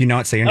it. If you know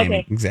it, say your name.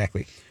 Okay.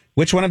 Exactly.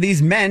 Which one of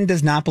these men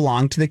does not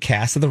belong to the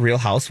cast of The Real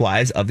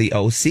Housewives of the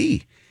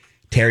OC?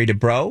 Terry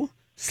DeBro,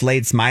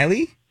 Slade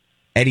Smiley,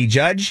 Eddie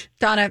Judge?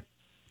 Donna,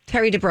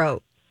 Terry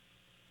DeBro.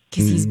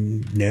 Because he's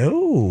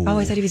No. Oh,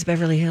 I thought he was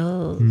Beverly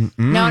Hills.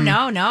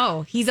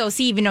 no. He's OC,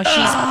 even though she's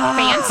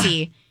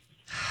fancy.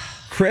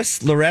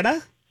 Chris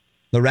Loretta?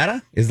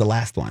 Loretta is the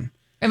last one.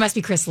 It must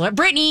be Chris,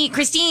 Brittany,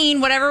 Christine,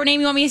 whatever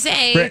name you want me to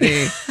say.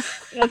 Brittany.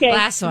 Okay.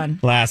 Last one.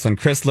 Last one.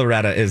 Chris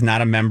Loretta is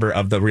not a member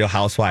of The Real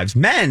Housewives.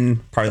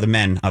 Part of the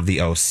men of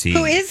the OC.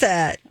 Who is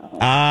that?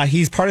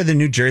 He's part of the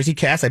New Jersey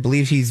cast. I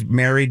believe he's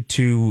married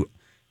to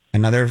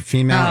another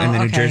female in the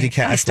New Jersey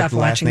cast. I stopped with the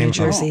last watching name New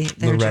Jersey.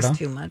 They're Loretta. just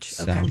too much.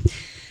 So, Okay.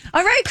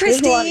 All right, There's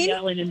a lot of Christine.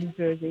 yelling in New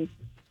Jersey.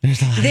 there's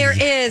a lot of- There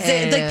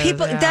is. Like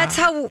people that's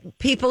how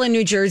people in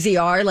New Jersey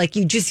are. Like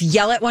you just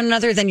yell at one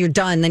another, then you're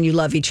done, then you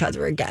love each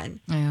other again.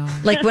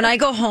 Like when I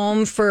go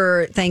home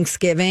for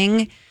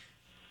Thanksgiving,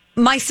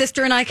 my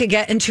sister and I could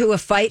get into a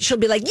fight. She'll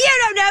be like, "You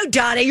don't know,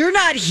 Donna. You're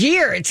not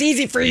here. It's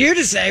easy for you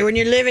to say when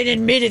you're living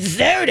in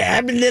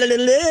Minnesota. Blah, blah,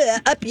 blah.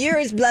 Up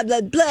yours, blah,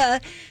 blah, blah."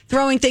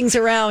 Throwing things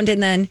around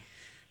and then,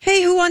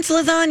 "Hey, who wants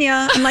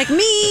lasagna?" I'm like,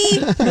 "Me."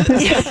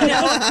 You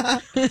know?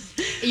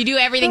 You do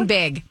everything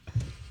big.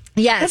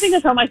 Yes. I think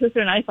that's how my sister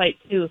and I fight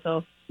too.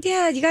 So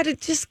Yeah, you got to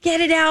just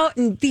get it out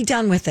and be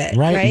done with it.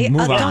 Right, Right?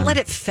 move on. Don't let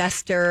it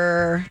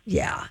fester.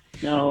 Yeah.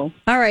 no.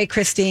 All right,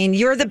 Christine,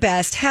 you're the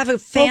best. Have a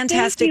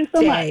fantastic you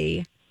so much.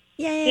 day.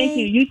 Yay. Thank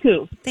you. You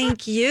too.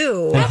 Thank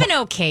you. Have an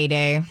okay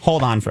day.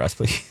 Hold on for us,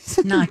 please.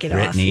 Knock it off.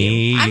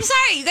 Brittany. I'm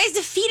sorry, you guys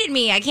defeated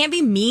me. I can't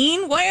be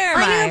mean. Where am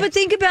I? I know, but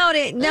think about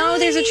it. No,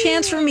 there's a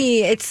chance for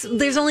me.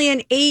 There's only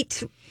an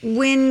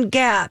 8-win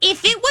gap.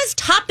 If it was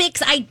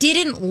topics I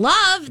didn't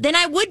love, then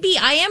I would be.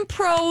 I am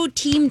pro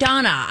Team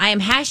Donna. I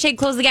am hashtag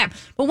close the gap.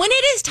 But when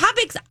it is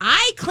topics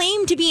I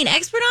claim to be an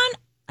expert on,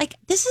 like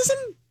this is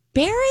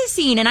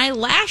embarrassing, and I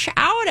lash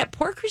out at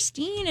poor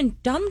Christine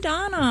and dumb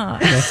Donna.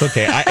 That's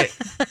okay.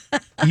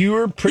 You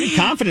were pretty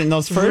confident in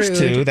those first Rude.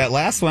 two. That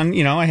last one,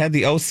 I had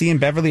the OC in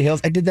Beverly Hills.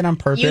 I did that on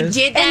purpose. You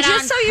did that And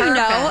just on so you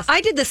know, purpose.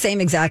 I did the same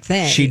exact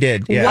thing. She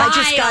did, yeah. I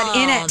just got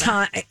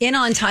Wild. in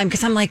on time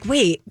because I'm like,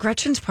 wait,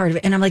 Gretchen's part of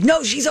it, and I'm like,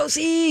 no, she's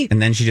OC.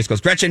 And then she just goes,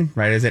 Gretchen,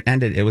 right as it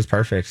ended. It was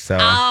perfect. So Oh,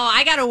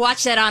 I got to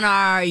watch that on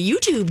our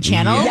YouTube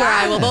channel where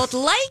I will both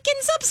like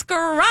and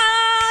subscribe.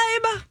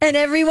 And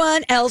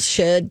everyone else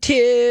should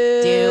too.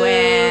 Do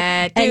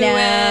it. And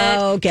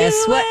now, guess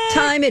what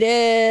time it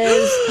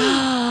is?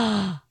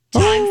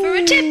 Time for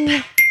a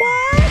tip.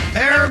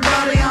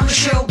 Everybody on the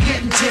show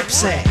getting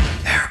tipsy.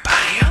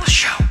 Everybody on the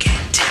show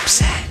getting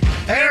tipsy.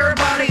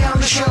 Everybody on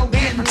the show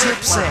getting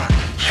tipsy.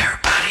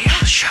 Everybody on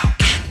the show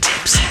getting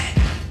tipsy.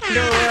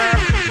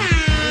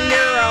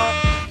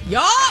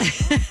 Yup.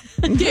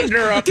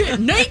 Get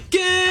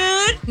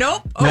naked.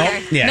 Nope. Okay.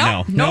 Nope. Yeah,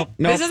 no. Nope.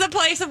 This is a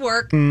place of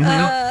work.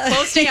 Nope.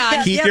 Both stay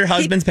on. Keep your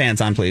husband's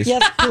pants on, please.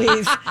 Yes,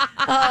 please.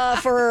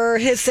 For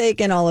his sake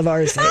and all of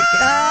our sake.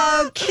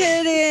 Oh,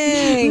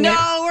 kidding.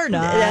 No, we're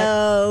not.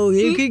 No,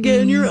 you can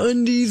get in your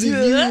undies if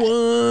you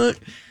want.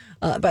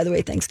 By the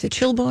way, thanks to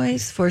Chill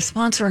Boys for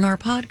sponsoring our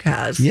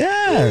podcast.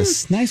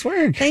 Yes, nice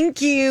work.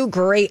 Thank you.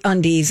 Great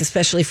undies,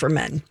 especially for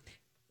men.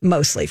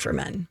 Mostly for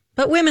men.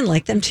 But women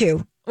like them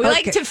too. We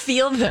like to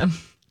feel them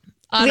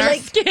on our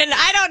skin.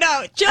 I don't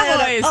know. Chill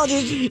Boys. I'll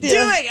just do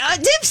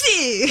it.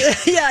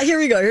 Tipsy. Yeah, here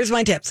we go. Here's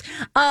my tips.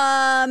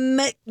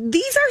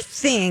 These are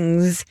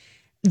things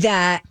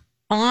that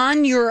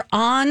on your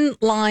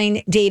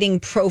online dating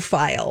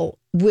profile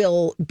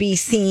will be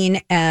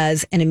seen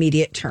as an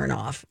immediate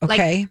turnoff.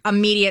 Okay. Like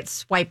immediate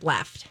swipe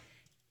left.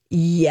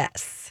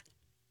 Yes.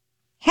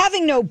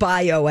 Having no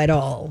bio at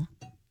all.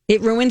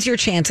 It ruins your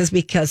chances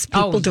because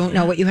people don't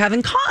know what you have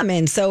in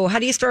common. So how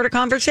do you start a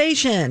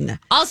conversation?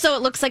 Also,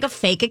 it looks like a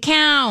fake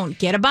account.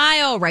 Get a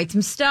bio, write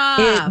some stuff.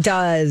 It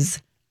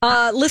does.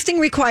 Listing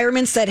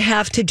requirements that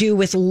have to do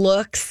with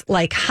looks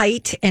like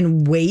height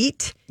and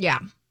weight. Yeah.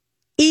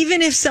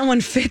 Even if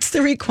someone fits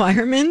the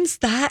requirements,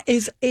 that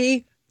is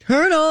a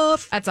turn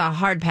off. That's a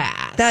hard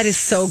pass. That is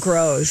so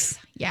gross.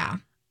 Yeah.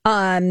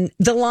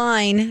 The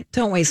line,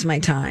 don't waste my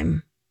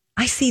time.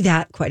 I see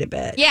that quite a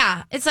bit.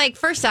 Yeah. It's like,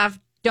 first off,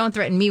 don't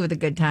threaten me with a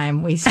good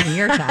time, wasting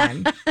your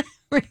time.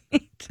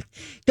 Right.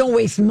 Don't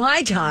waste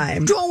my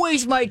time. Don't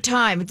waste my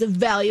time. It's a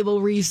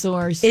valuable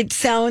resource.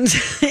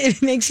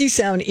 It makes you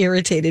sound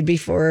irritated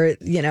before,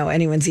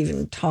 anyone's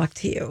even talked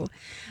to you.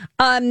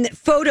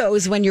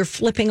 Photos when you're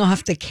flipping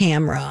off the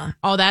camera.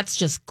 Oh, that's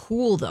just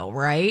cool though,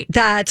 right?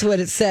 That's what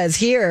it says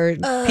here.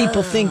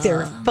 People think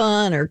they're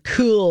fun or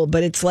cool,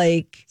 but it's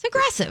like... It's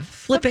aggressive.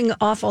 Flipping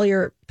off all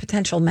your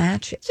potential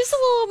matches. Just a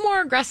little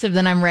more aggressive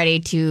than I'm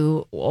ready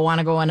to want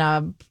to go on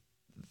a...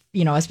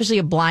 especially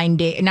a blind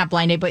date, not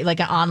blind date, but like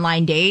an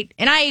online date.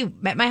 And I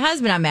met my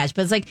husband on Match,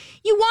 but it's like,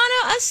 you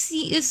want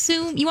to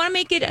assume, you want to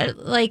make it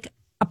like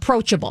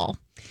approachable.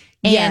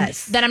 And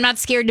that I'm not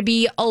scared to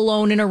be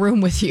alone in a room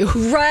with you.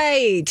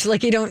 Right.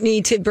 Like you don't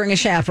need to bring a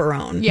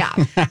chaperone. Yeah.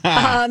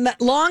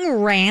 Long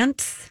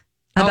rants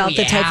about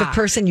the type of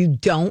person you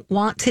don't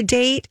want to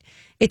date.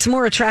 It's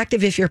more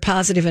attractive if you're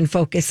positive and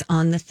focus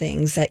on the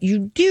things that you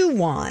do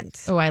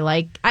want. Oh, I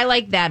like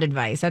that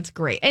advice. That's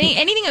great.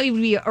 Anything that would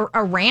be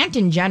a rant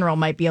in general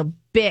might be a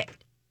bit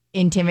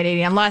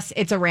intimidating, unless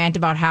it's a rant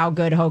about how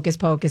good Hocus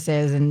Pocus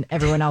is and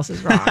everyone else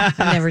is wrong. I've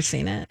never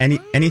seen it.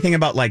 Anything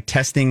about like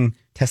testing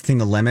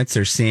the limits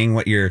or seeing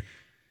what your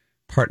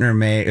partner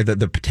may, or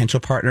the potential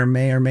partner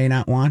may or may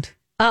not want?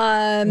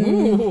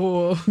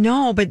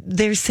 No, but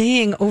they're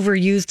saying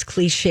overused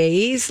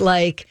cliches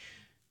like,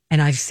 and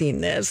I've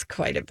seen this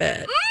quite a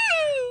bit.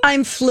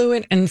 I'm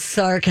fluent in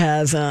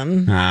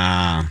sarcasm.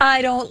 I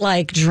don't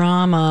like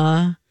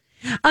drama.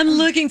 I'm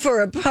looking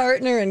for a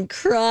partner in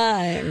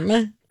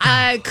crime.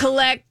 I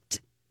collect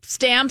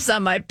stamps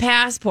on my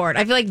passport.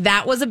 I feel like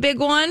that was a big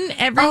one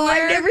everywhere. Oh,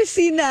 I've never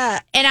seen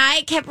that. And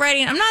I kept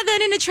writing, I'm not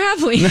that into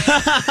traveling.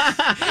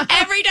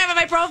 Every time on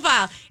my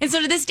profile. And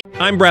so to this day.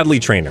 I'm Bradley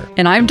Trainer.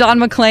 And I'm Don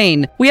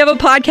McClain. We have a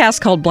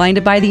podcast called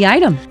Blinded by the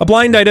Item. A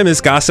blind item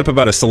is gossip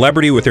about a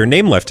celebrity with their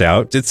name left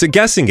out. It's a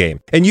guessing game,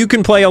 and you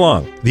can play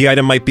along. The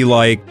item might be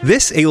like,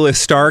 this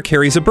A-list star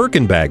carries a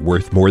Birkin bag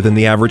worth more than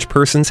the average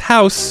person's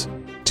house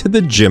to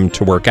the gym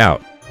to work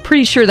out.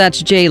 Pretty sure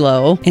that's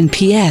J-Lo. And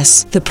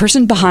P.S. the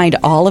person behind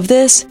all of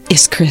this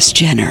is Kris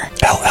Jenner,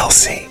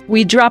 LLC.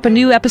 We drop a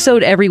new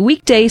episode every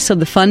weekday so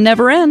the fun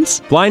never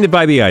ends. Blinded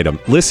by the Item.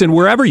 Listen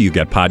wherever you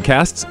get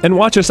podcasts and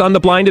watch us on the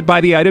Blinded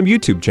by the Item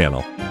YouTube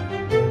channel.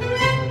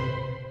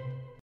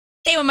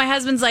 Hey, when my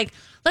husband's like,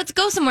 let's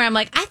go somewhere, I'm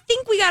like, I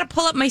think we got to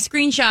pull up my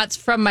screenshots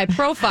from my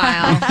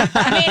profile.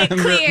 I made it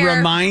clear.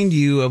 Remind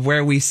you of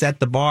where we set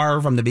the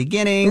bar from the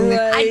beginning.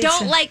 Right. I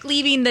don't like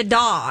leaving the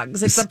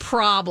dogs. It's a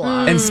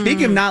problem. And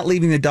speaking of not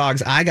leaving the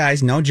dogs,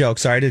 guys, no joke,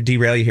 sorry to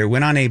derail you here,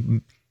 went on a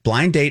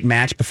blind date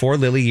match before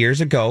Lily years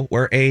ago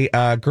where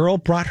a girl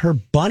brought her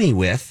bunny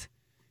with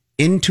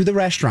into the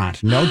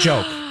restaurant. No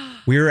joke.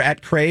 We were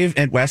at Crave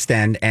at West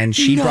End, and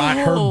she brought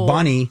her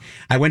bunny.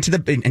 I went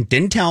to and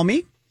didn't tell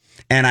me.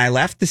 And I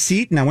left the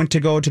seat and I went to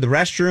go to the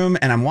restroom,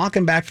 and I'm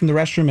walking back from the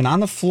restroom, and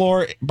on the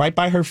floor right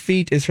by her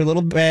feet is her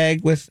little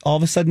bag with all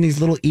of a sudden these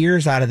little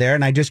ears out of there.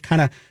 And I just kind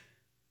of,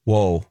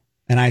 whoa.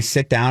 And I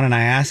sit down and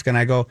I ask, and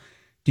I go,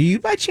 do you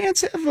by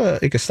chance have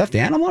a stuffed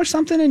animal or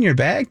something in your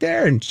bag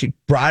there? And she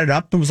brought it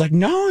up and was like,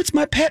 no, it's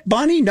my pet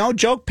bunny. No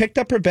joke. Picked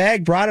up her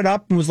bag, brought it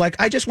up, and was like,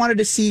 I just wanted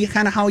to see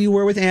kind of how you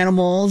were with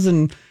animals.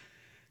 And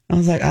I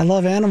was like, I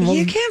love animals.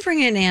 You can't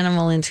bring an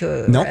animal into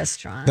a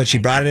restaurant. But she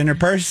brought it in her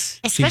purse.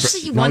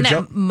 Especially one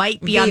that might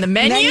be on the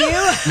menu.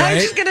 Right? I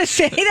was just going to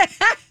say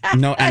that.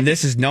 No, and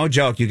this is no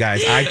joke, you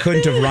guys. I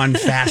couldn't have run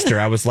faster.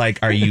 I was like,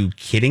 are you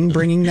kidding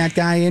bringing that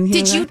guy in here?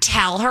 Did you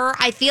tell her?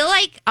 I feel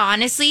like,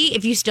 honestly,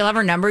 if you still have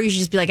her number, you should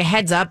just be like, a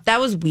heads up. That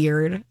was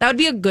weird. That would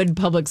be a good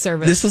public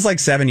service. This was like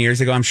 7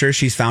 years ago. I'm sure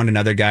she's found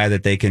another guy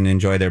that they can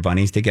enjoy their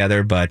bunnies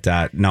together. But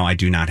no, I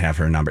do not have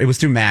her number. It was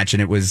through Match,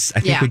 and it was, I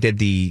think we did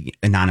the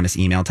anonymous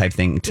email type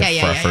thing for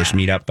our first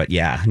meetup. But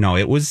yeah, no,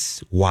 it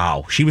was,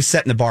 wow. She was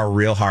setting the bar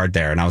real hard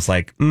there. And I was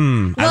like,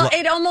 Well,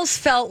 it almost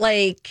felt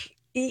like,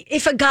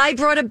 if a guy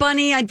brought a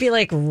bunny, I'd be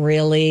like,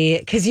 really?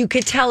 Because you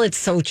could tell it's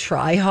so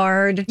try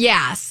hard.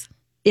 Yes.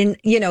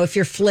 if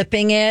you're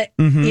flipping it,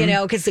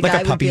 because the Like a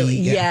guy puppy, would be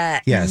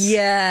yeah. yes.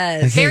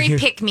 Yes. Very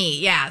pick me.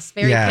 Yes.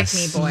 Very Yes.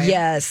 pick me boy.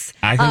 Yes.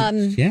 I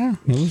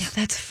think,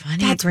 That's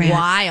funny. That's Grant.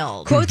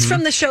 wild. Quotes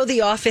from the show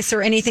The Office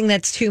or anything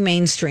that's too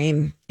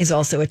mainstream is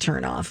also a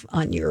turnoff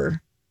on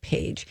your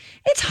page.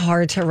 It's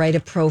hard to write a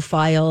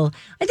profile.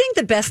 I think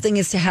the best thing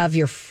is to have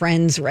your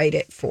friends write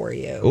it for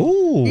you.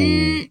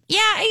 Ooh. Yeah,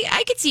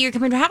 I could see your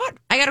coming. How about,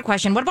 I got a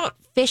question. What about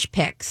fish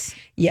pics?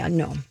 Yeah,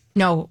 no.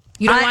 No,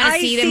 you don't want I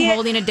to see them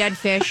holding a dead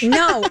fish?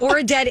 No, or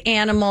a dead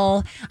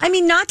animal. I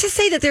mean, not to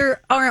say that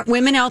there aren't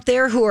women out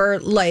there who are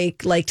like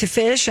to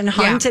fish and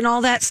hunt and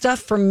all that stuff.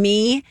 For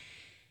me,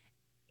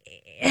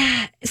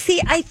 see,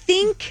 I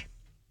think...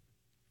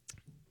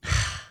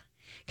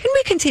 Can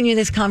we continue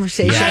this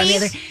conversation?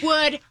 Yes. I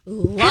would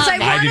love Because I it.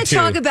 want to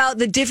talk about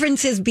the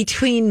differences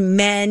between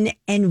men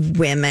and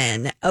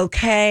women,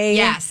 okay?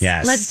 Yes.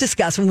 Let's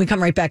discuss when we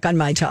come right back on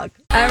My Talk.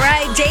 All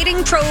right,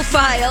 dating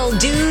profile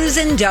do's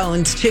and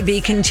don'ts to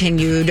be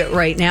continued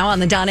right now on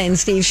the Donna and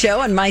Steve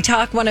Show on My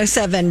Talk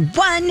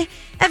 107.1,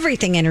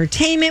 Everything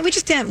Entertainment. We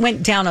just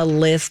went down a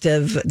list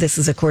of, this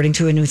is according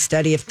to a new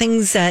study, of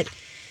things that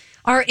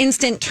are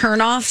instant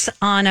turnoffs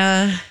on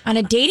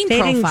a dating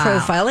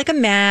profile, like a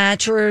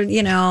match or,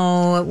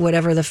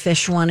 whatever the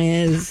fish one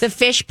is. The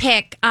fish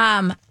pic.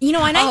 And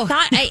I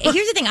thought,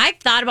 here's the thing, I've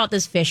thought about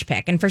this fish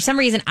pic, and for some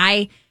reason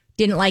I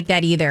didn't like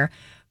that either.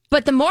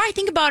 But the more I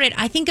think about it,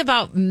 I think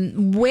about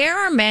where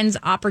are men's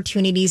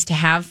opportunities to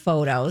have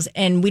photos,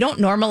 and we don't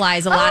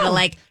normalize a lot of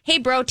like, hey,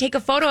 bro, take a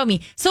photo of me.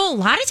 So a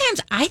lot of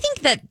times I think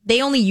that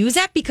they only use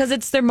that because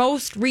it's their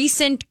most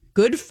recent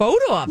good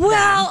photo of them.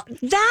 Well,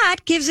 that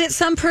gives it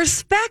some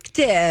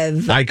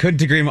perspective. I couldn't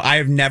agree more.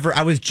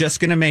 I was just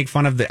going to make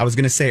fun of I was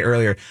going to say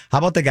earlier, how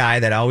about the guy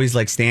that always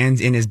like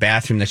stands in his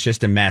bathroom that's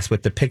just a mess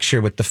with the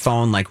picture with the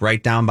phone like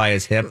right down by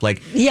his hip,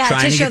 like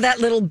to show that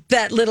little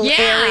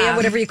area,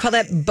 whatever you call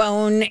that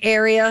bone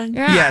area.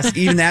 Yeah. Yes,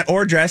 even that,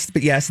 or dressed,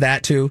 but yes,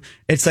 that too.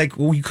 It's like,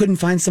 well, you couldn't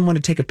find someone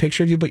to take a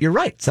picture of you, but you're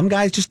right. Some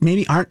guys just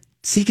maybe aren't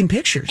seeking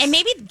pictures. And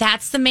maybe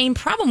that's the main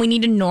problem. We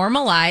need to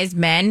normalize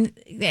men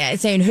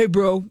saying, hey,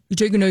 bro, you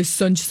take a nice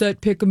sunset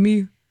pic of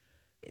me.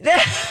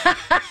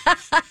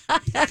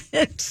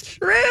 It's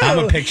true. I'm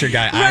a picture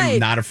guy. Right. I'm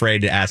not afraid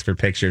to ask for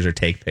pictures or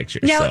take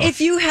pictures. Now,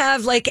 if you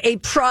have like a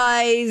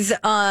prize,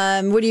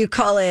 what do you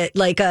call it?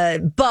 Like a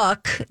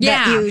buck.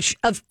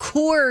 Of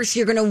course,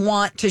 you're going to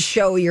want to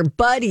show your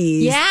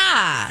buddies.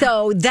 Yeah.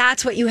 So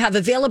that's what you have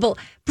available.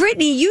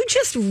 Brittany, you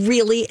just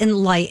really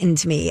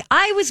enlightened me.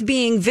 I was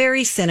being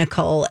very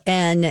cynical,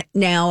 and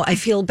now I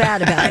feel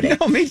bad about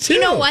it. I know, me too. You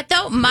know what,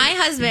 though? My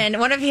husband,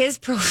 one of his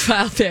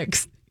profile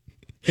pics.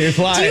 Here's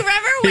why. Do you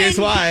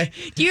remember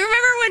Do you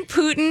remember when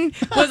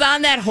Putin was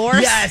on that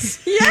horse?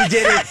 Yes. He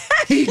did it.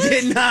 He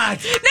did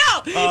not.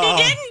 No,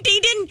 he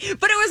didn't.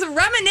 But it was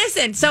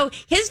reminiscent. So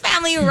his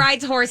family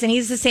rides horse, and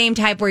he's the same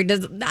type where he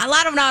does a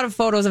lot of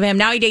photos of him.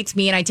 Now he dates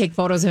me, and I take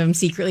photos of him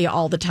secretly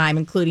all the time,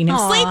 including him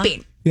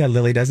sleeping. Yeah,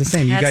 Lily does the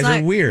same. You guys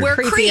are weird. We're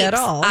creepy creeps. at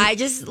all. I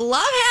just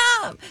love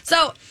him.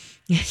 So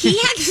he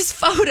had this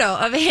photo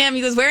of him.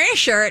 He was wearing a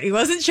shirt. He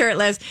wasn't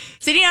shirtless,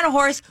 sitting on a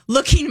horse,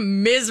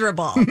 looking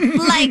miserable,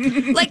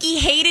 like he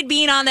hated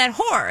being on that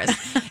horse.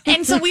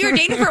 And so we were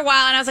dating for a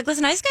while, and I was like,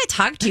 "Listen, I just gotta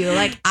talk to you.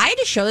 Like, I had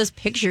to show this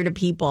picture to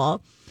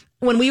people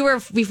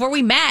before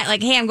we met.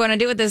 Like, hey, I'm going to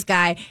do it with this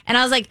guy." And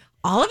I was like,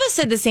 all of us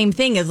said the same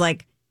thing. Is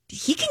like,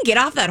 he can get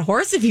off that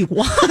horse if he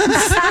wants.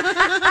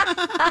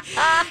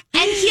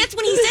 And that's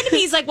when he said to me,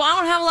 he's like, well, I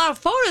don't have a lot of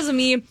photos of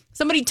me.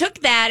 Somebody took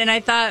that, and I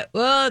thought,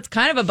 well, it's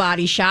kind of a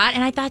body shot.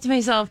 And I thought to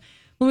myself,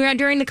 when we were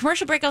during the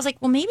commercial break, I was like,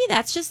 well, maybe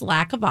that's just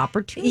lack of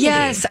opportunity.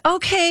 Yes.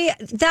 Okay.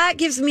 That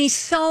gives me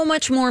so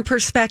much more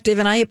perspective,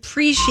 and I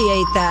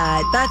appreciate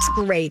that. That's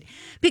great.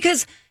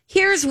 Because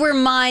here's where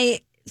my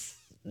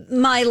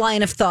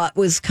line of thought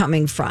was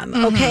coming from.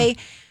 Mm-hmm. Okay.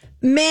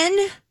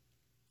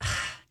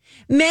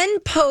 Men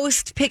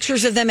post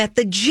pictures of them at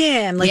the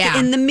gym,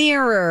 in the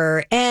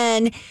mirror.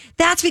 And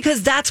that's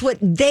because that's what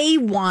they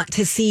want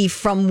to see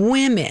from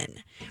women,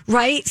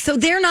 right? So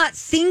they're not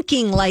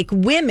thinking like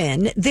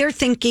women. They're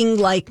thinking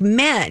like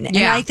men. And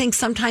I think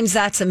sometimes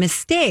that's a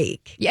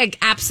mistake. Yeah,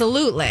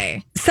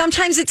 absolutely.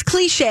 Sometimes it's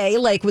cliche,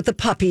 like with the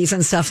puppies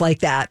and stuff like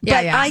that.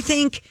 But I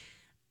think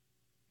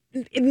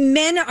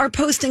men are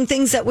posting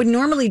things that would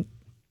normally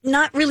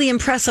not really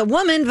impress a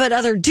woman, but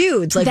other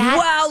dudes. Like,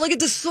 wow, look at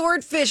the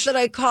swordfish that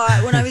I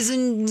caught when I was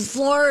in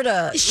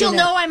Florida. She'll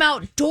know I'm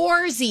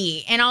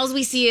outdoorsy, and all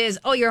we see is,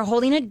 oh, you're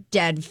holding a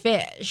dead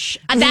fish.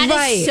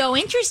 That is so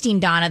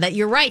interesting, Donna, that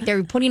you're right.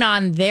 They're putting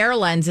on their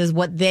lenses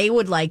what they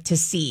would like to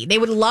see. They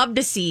would love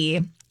to see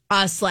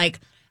us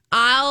like,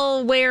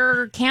 I'll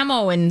wear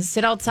camo and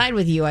sit outside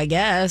with you, I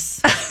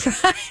guess.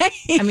 Right.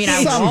 I mean,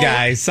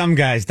 some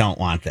guys don't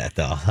want that,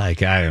 though. Like,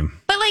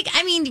 But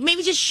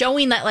maybe just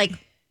showing that, like,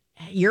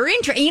 you're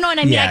interested. You know what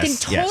I mean? Yes, I can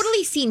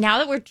totally see now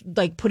that we're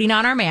like putting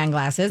on our man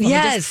glasses.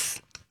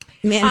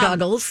 Man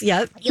goggles,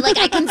 yep. Like,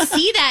 I can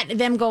see that,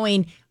 them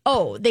going,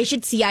 oh, they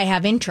should see I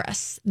have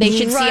interests. They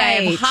should see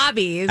I have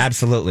hobbies.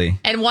 Absolutely.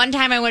 And one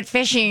time I went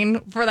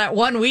fishing for that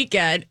one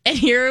weekend, and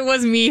here it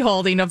was me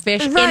holding a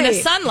fish in the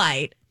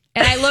sunlight.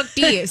 And I looked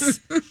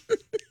east.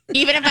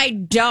 Even if I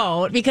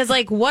don't, because,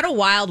 like, what a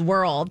wild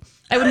world.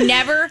 I would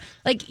never,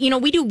 like, you know,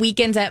 we do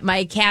weekends at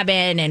my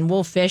cabin and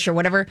we'll fish or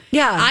whatever.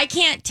 Yeah. I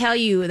can't tell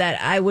you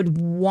that I would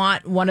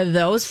want one of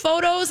those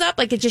photos up.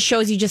 Like, it just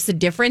shows you just the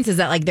difference is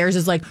that, like, theirs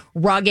is, like,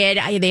 rugged.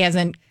 They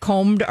hasn't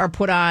combed or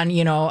put on,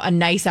 you know, a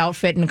nice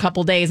outfit in a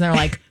couple days. And they're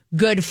like,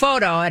 good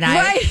photo. And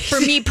for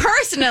me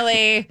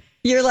personally...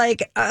 You're like,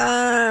 did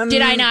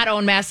I not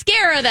own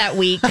mascara that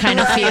week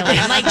kind of feeling?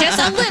 Like, just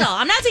a little.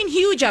 I'm not saying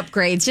huge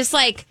upgrades, just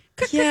like...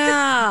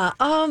 Yeah.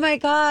 Oh, my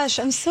gosh.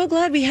 I'm so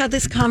glad we had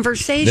this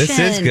conversation. This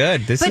is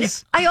good.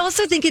 But I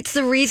also think it's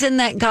the reason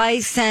that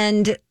guys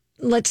send,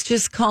 let's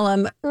just call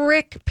them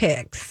Rick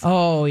pics.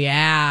 Oh,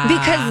 yeah.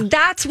 Because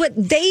that's what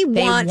they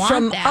want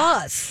from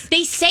us.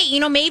 They say, you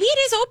know, maybe it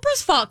is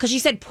Oprah's fault because she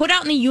said put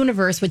out in the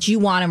universe what you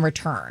want in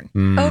return.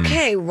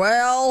 Okay,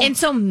 well. And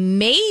so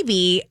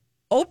maybe...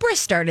 Oprah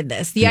started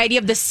this. The idea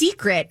of The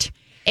Secret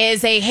is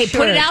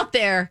put it out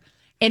there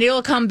and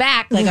it'll come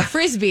back like a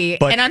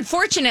frisbee. And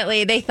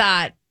unfortunately, they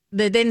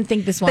didn't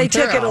think this one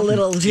through. They took it a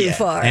little too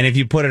far. And if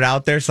you put it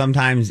out there,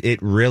 sometimes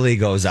it really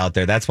goes out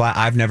there. That's why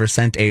I've never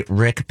sent a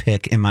Rick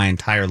pic in my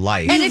entire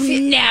life. And if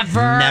you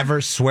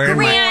never swear.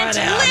 Grant,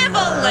 live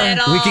a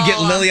little. We could get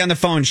Lily on the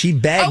phone. She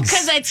begs. Oh,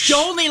 because it's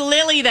only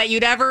Lily that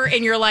you'd ever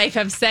in your life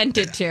have sent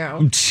it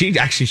to.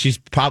 She's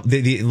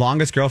probably the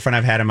longest girlfriend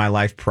I've had in my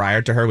life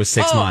prior to her was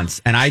 6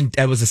 months. And I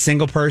was a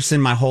single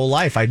person my whole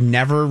life. I'd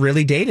never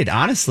really dated,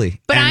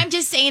 honestly. But I'm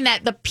just saying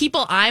that the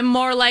people I'm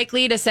more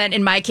likely to send,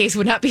 in my case,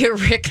 would not be a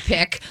Rick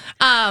pic.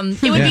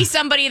 It would be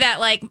somebody that,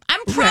 like,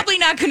 I'm probably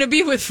not going to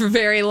be with for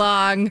very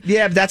long.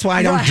 Yeah, but that's why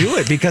I don't do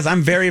it, because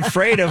I'm very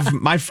afraid of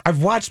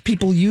I've watched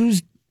people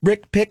use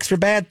Rick pics for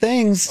bad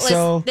things.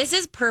 So this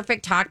is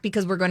perfect talk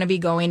because we're going to be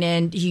going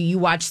in. You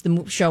watch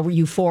the show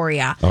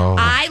Euphoria. Oh.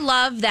 I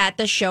love that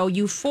the show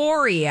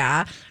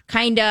Euphoria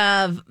kind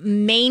of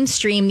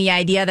mainstream the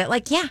idea that,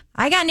 like, yeah,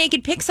 I got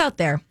naked pics out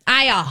there.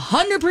 I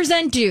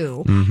 100%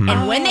 do. Mm-hmm.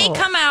 And when they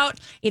come out,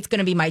 it's going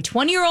to be my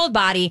 20-year-old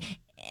body.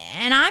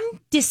 And I'm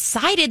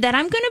decided that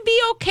I'm going to be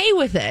okay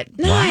with it.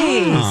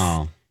 Nice.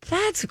 Wow.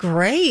 That's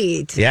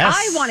great. Yes.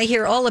 I want to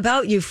hear all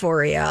about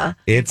Euphoria.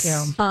 It's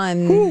it's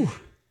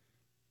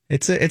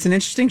an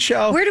interesting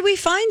show. Where do we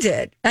find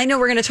it? I know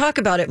we're going to talk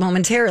about it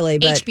momentarily,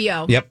 but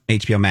HBO. Yep,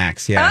 HBO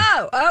Max.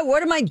 Yeah. Oh,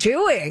 what am I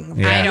doing?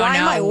 Yeah. I don't Why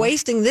know. am I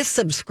wasting this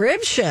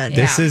subscription?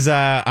 This is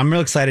I'm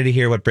real excited to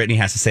hear what Brittany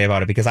has to say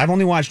about it, because I've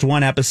only watched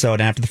one episode,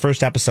 and after the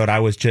first episode I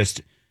was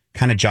just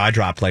kind of jaw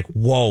dropped, like,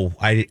 whoa,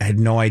 I had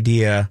no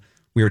idea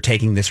we were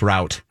taking this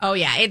route. Oh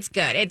yeah, it's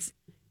good.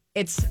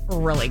 It's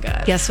really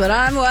good. Guess what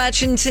I'm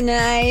watching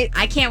tonight?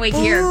 I can't wait to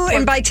hear. Ooh,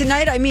 and by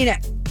tonight, I mean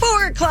at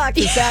 4:00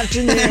 this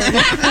afternoon.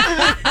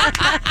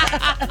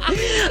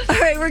 All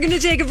right, we're going to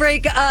take a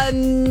break.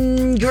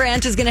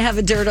 Grant is going to have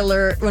a dirt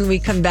alert when we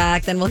come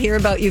back. Then we'll hear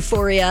about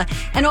Euphoria.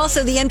 And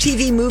also the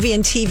MTV Movie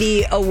and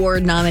TV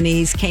Award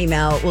nominees came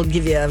out. We'll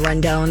give you a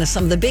rundown of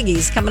some of the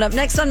biggies coming up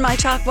next on My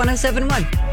Talk 107.1.